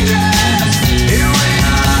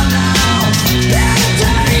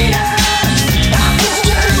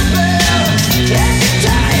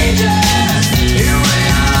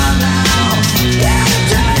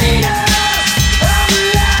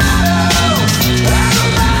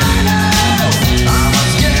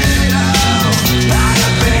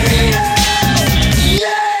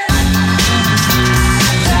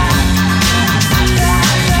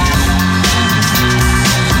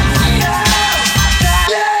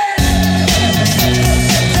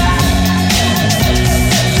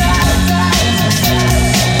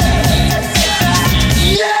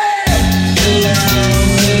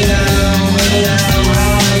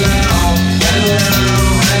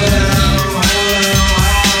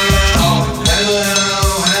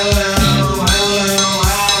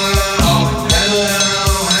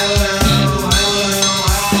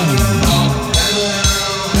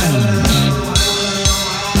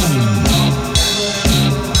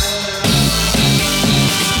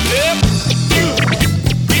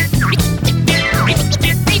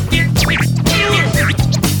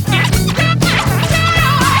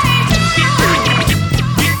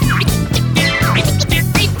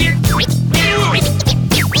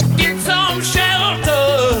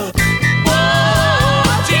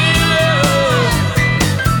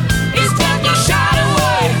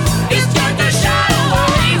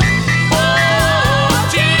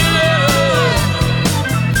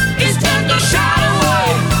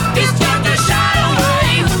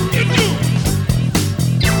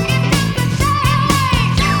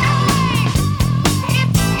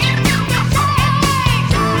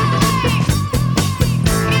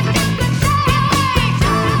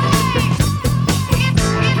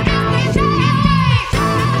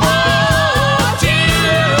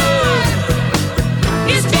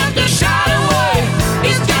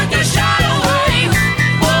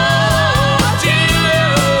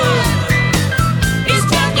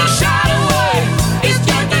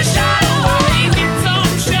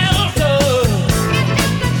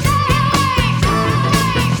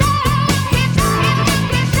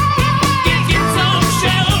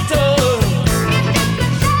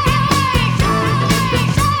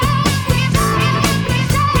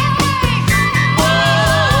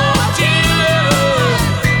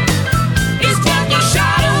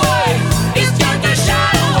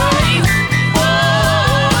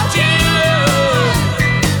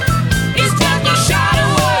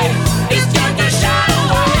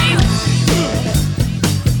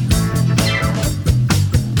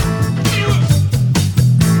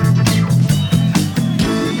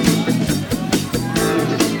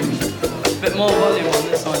 more volume on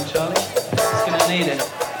this one, Charlie. It's gonna need it.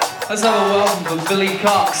 Let's have a welcome for Billy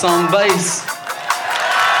Cox on bass.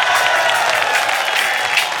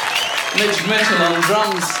 Mitch Mitchell on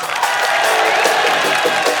drums.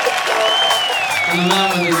 And the man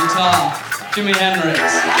with the guitar, Jimi Hendrix.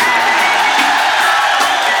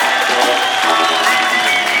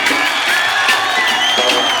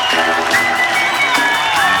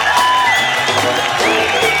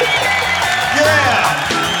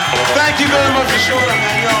 Thank you very much for showing up,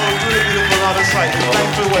 man. Y'all are really beautiful out of sight.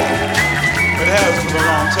 Thanks for what it has for a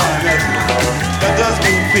long time, hasn't it? That does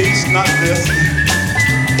mean peace, not this.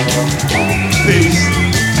 Peace.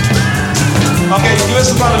 Okay, give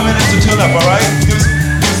us about a minute to tune up, all right? Give us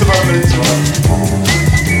about a minute to tune up.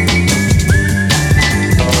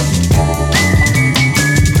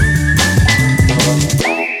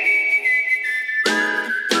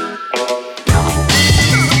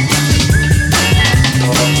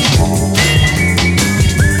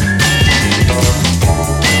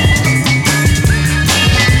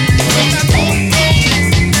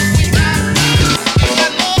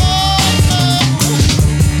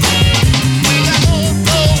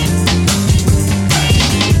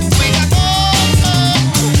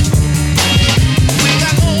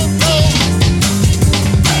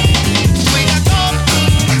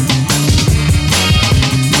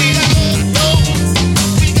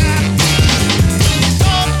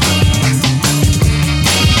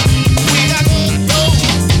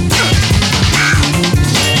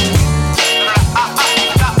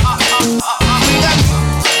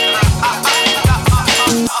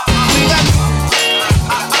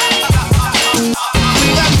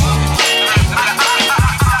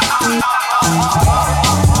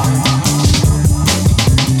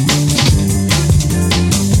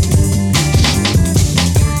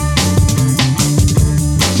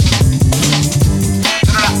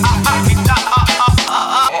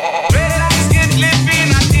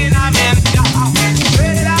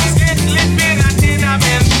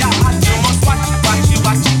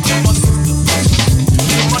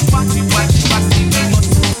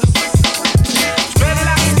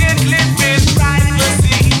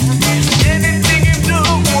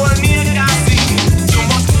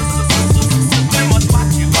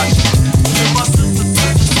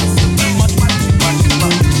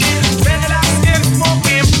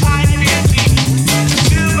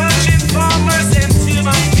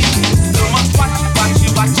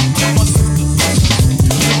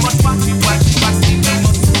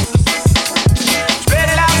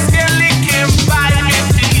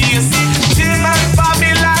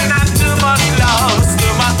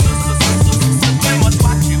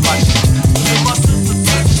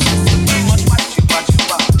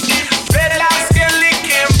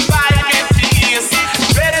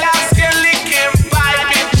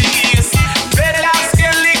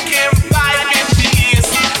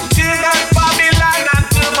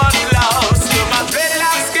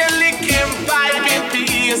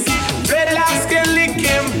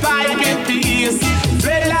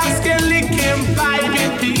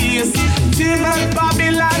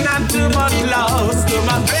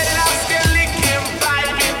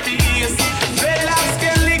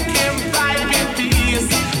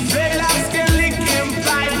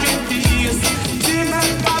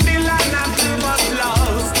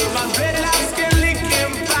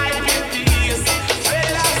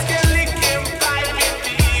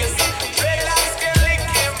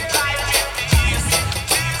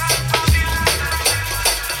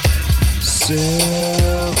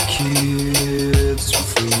 Sell kids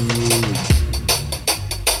food.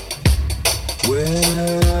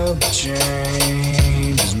 Web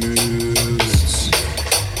changes moods.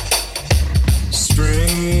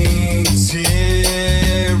 Spring's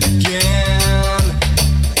here again.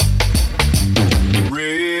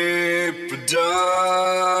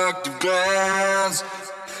 Reproductive glands.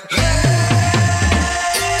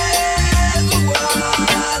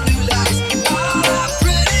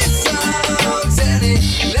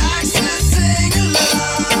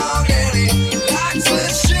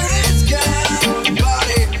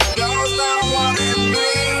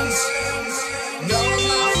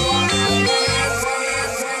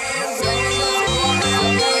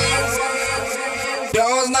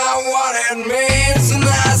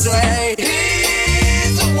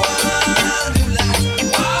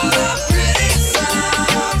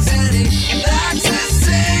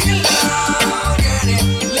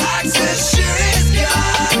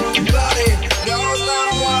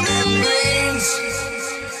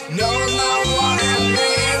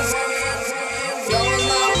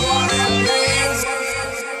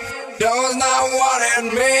 Knows not what it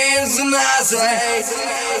means, and I say.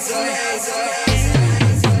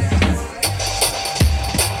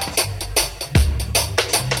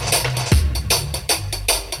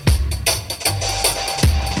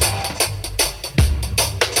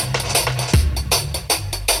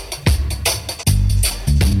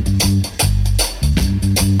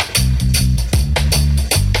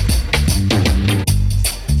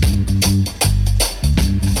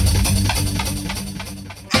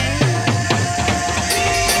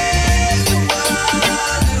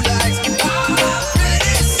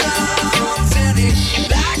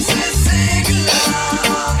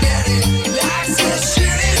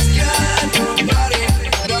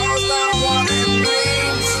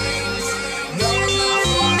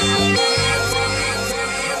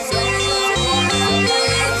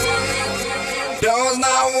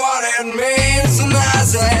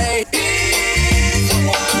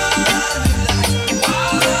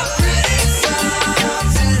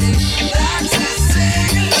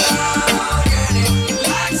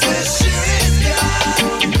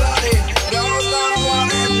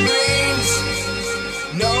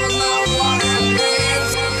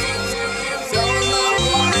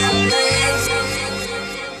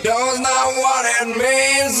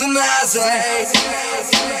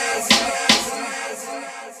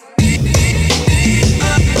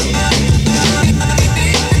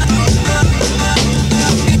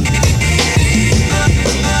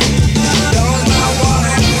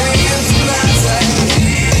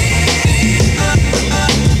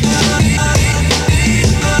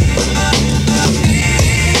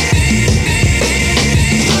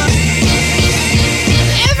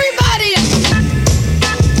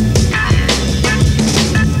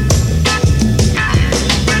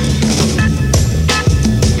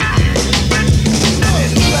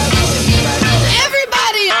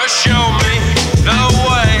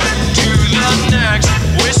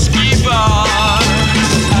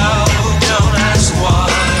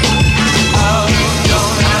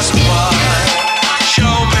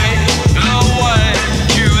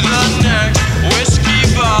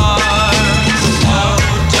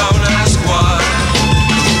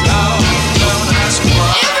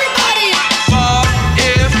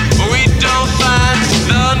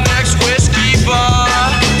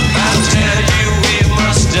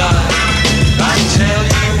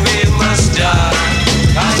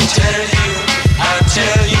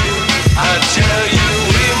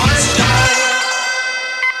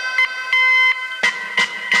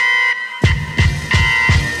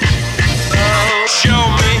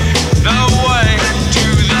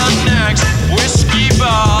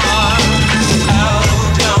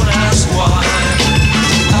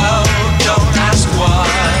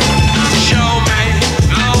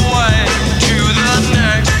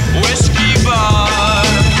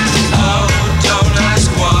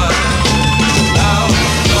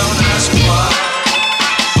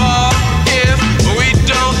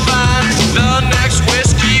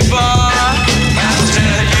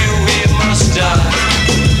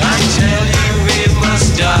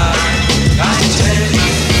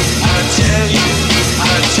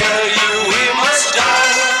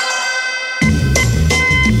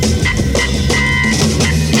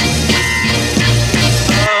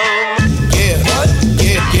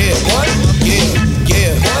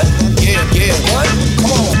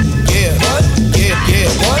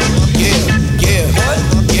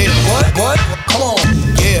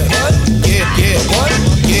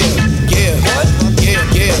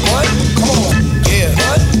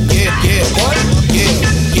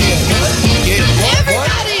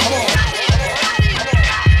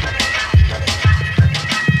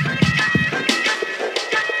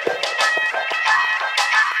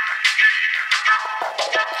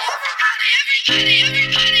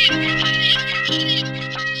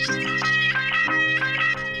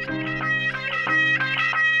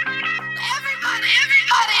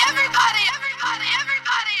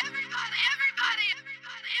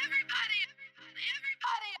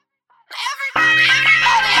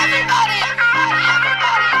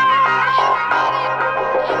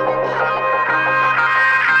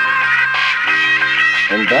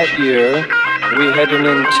 And that year, we had an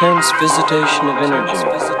intense visitation of energy.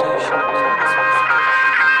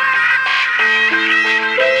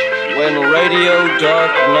 When Radio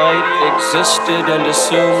Dark Night existed and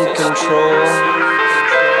assumed control,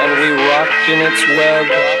 and we rocked in its web,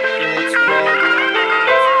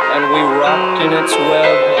 and we rocked in its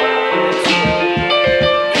web.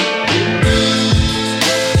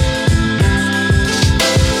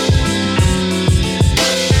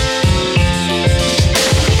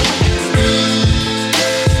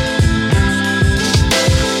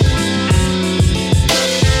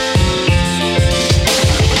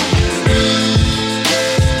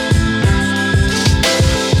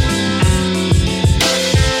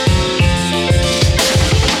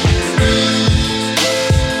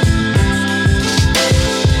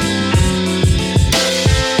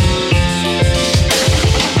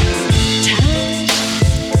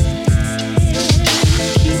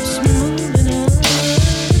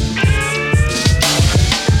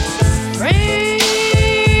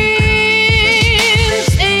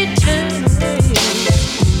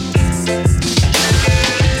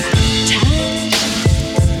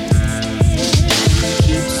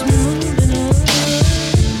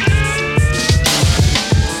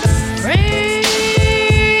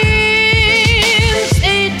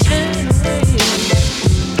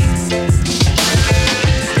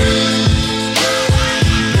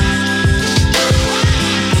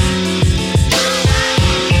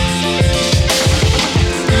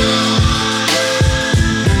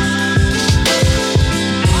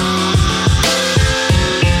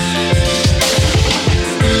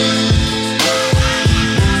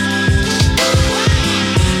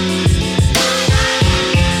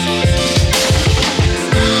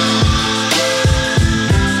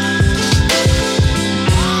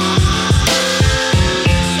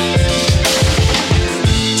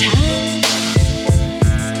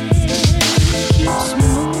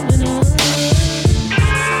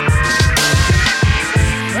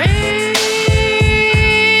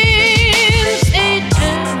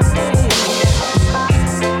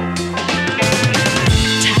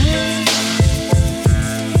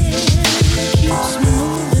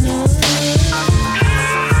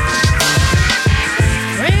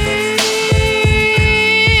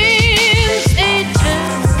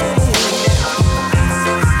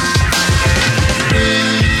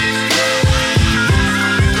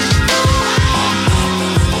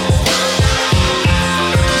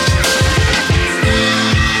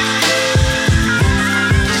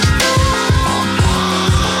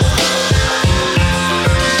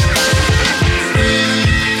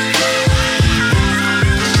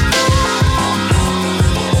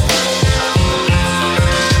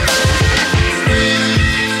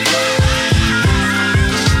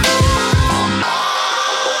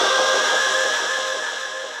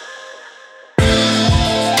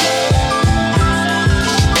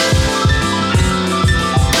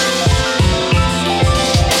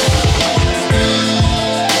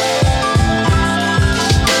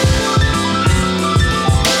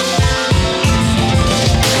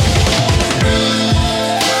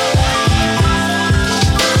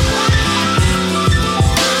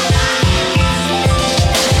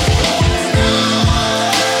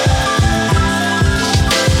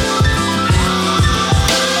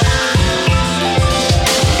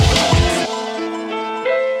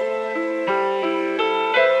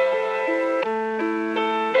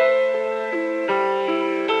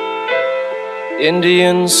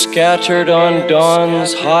 Indians scattered on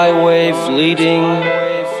dawn's highway fleeting,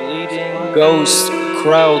 ghosts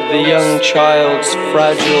crowd the young child's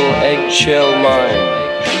fragile eggshell mind.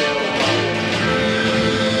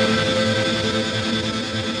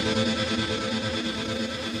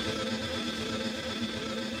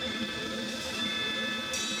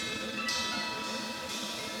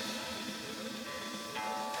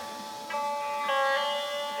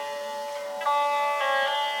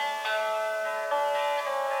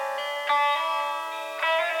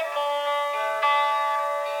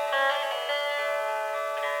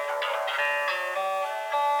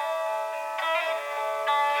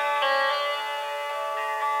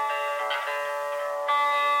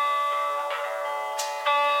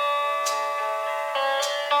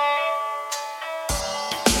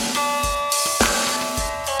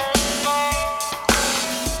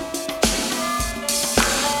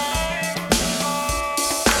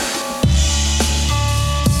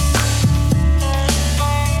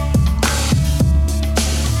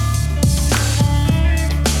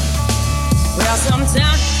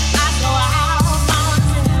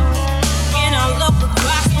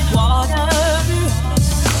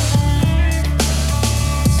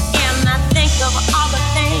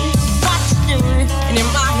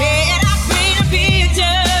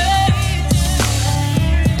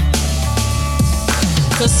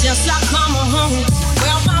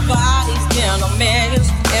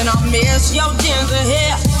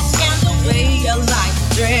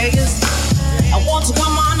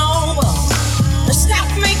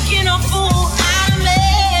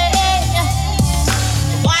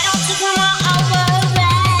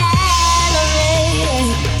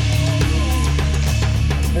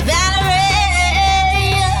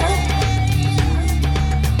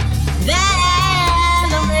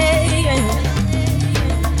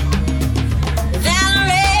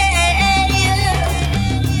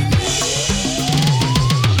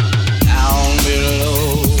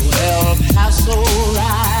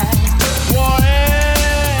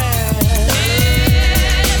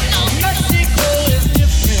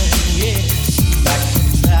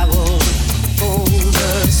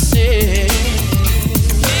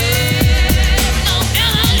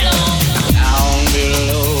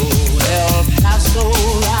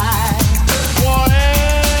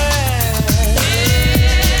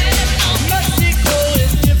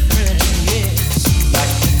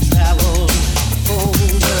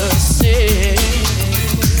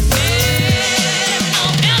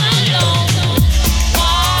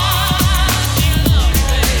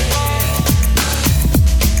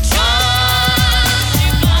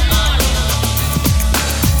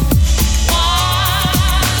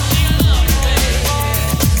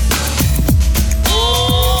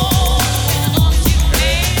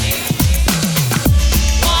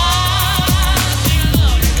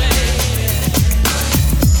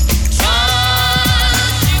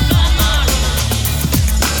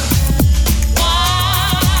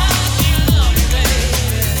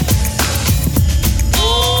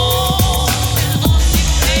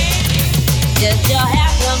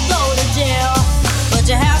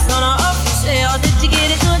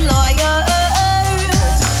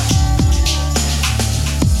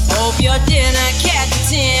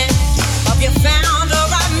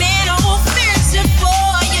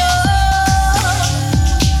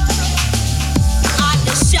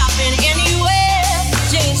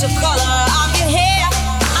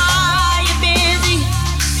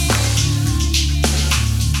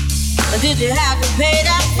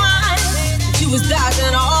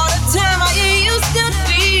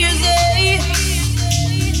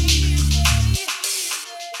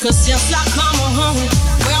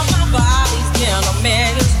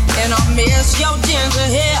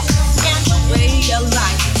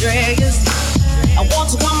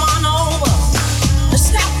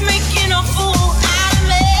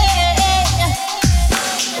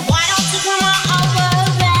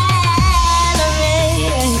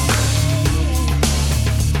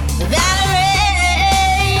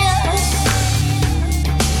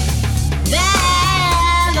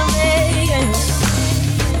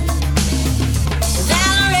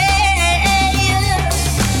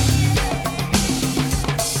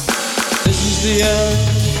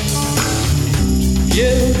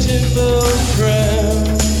 Beautiful friend,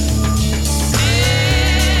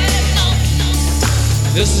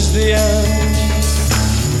 this is the end,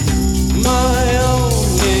 my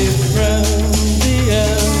only friend, the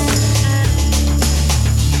end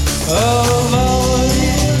of our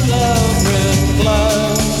elaborate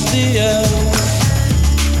plans, the end.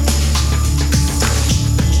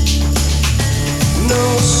 No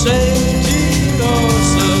safety, no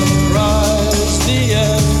surprise,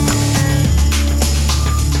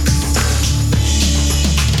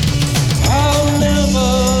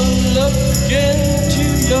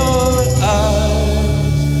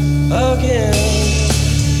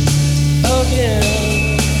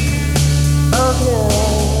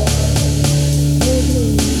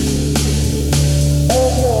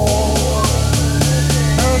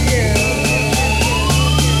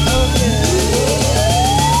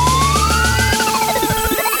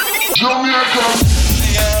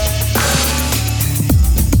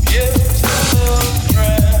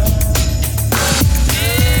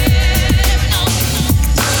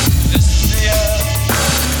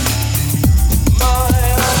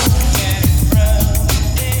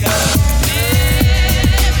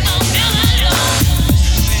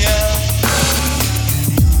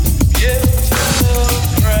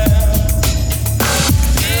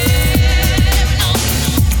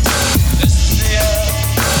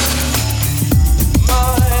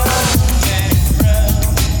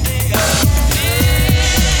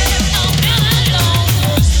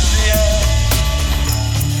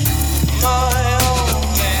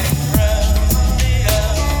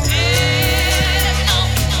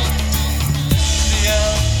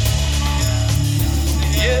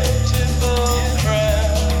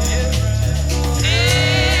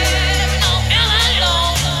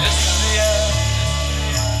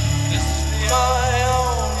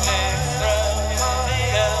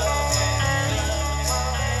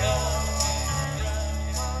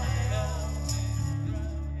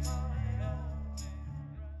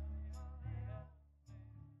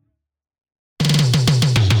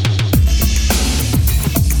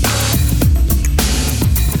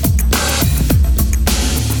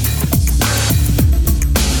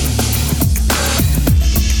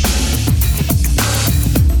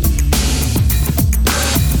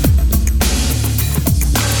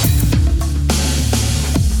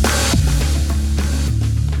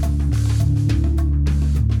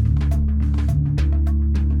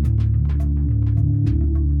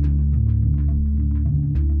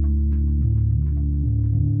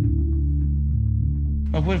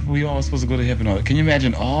 what if we all supposed to go to heaven? Can you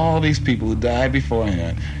imagine all these people who died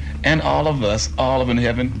beforehand, and all of us, all of them in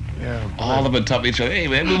heaven, all of them top of each other? Hey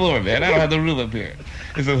man, move over, man. I don't have the roof up here.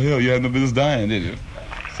 And so hell, you had no business dying, did you?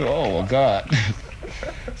 So oh God.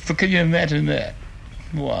 So can you imagine that?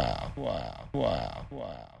 Wow, wow, wow,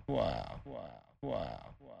 wow, wow, wow, wow,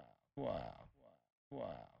 wow, wow,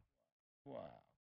 wow, wow.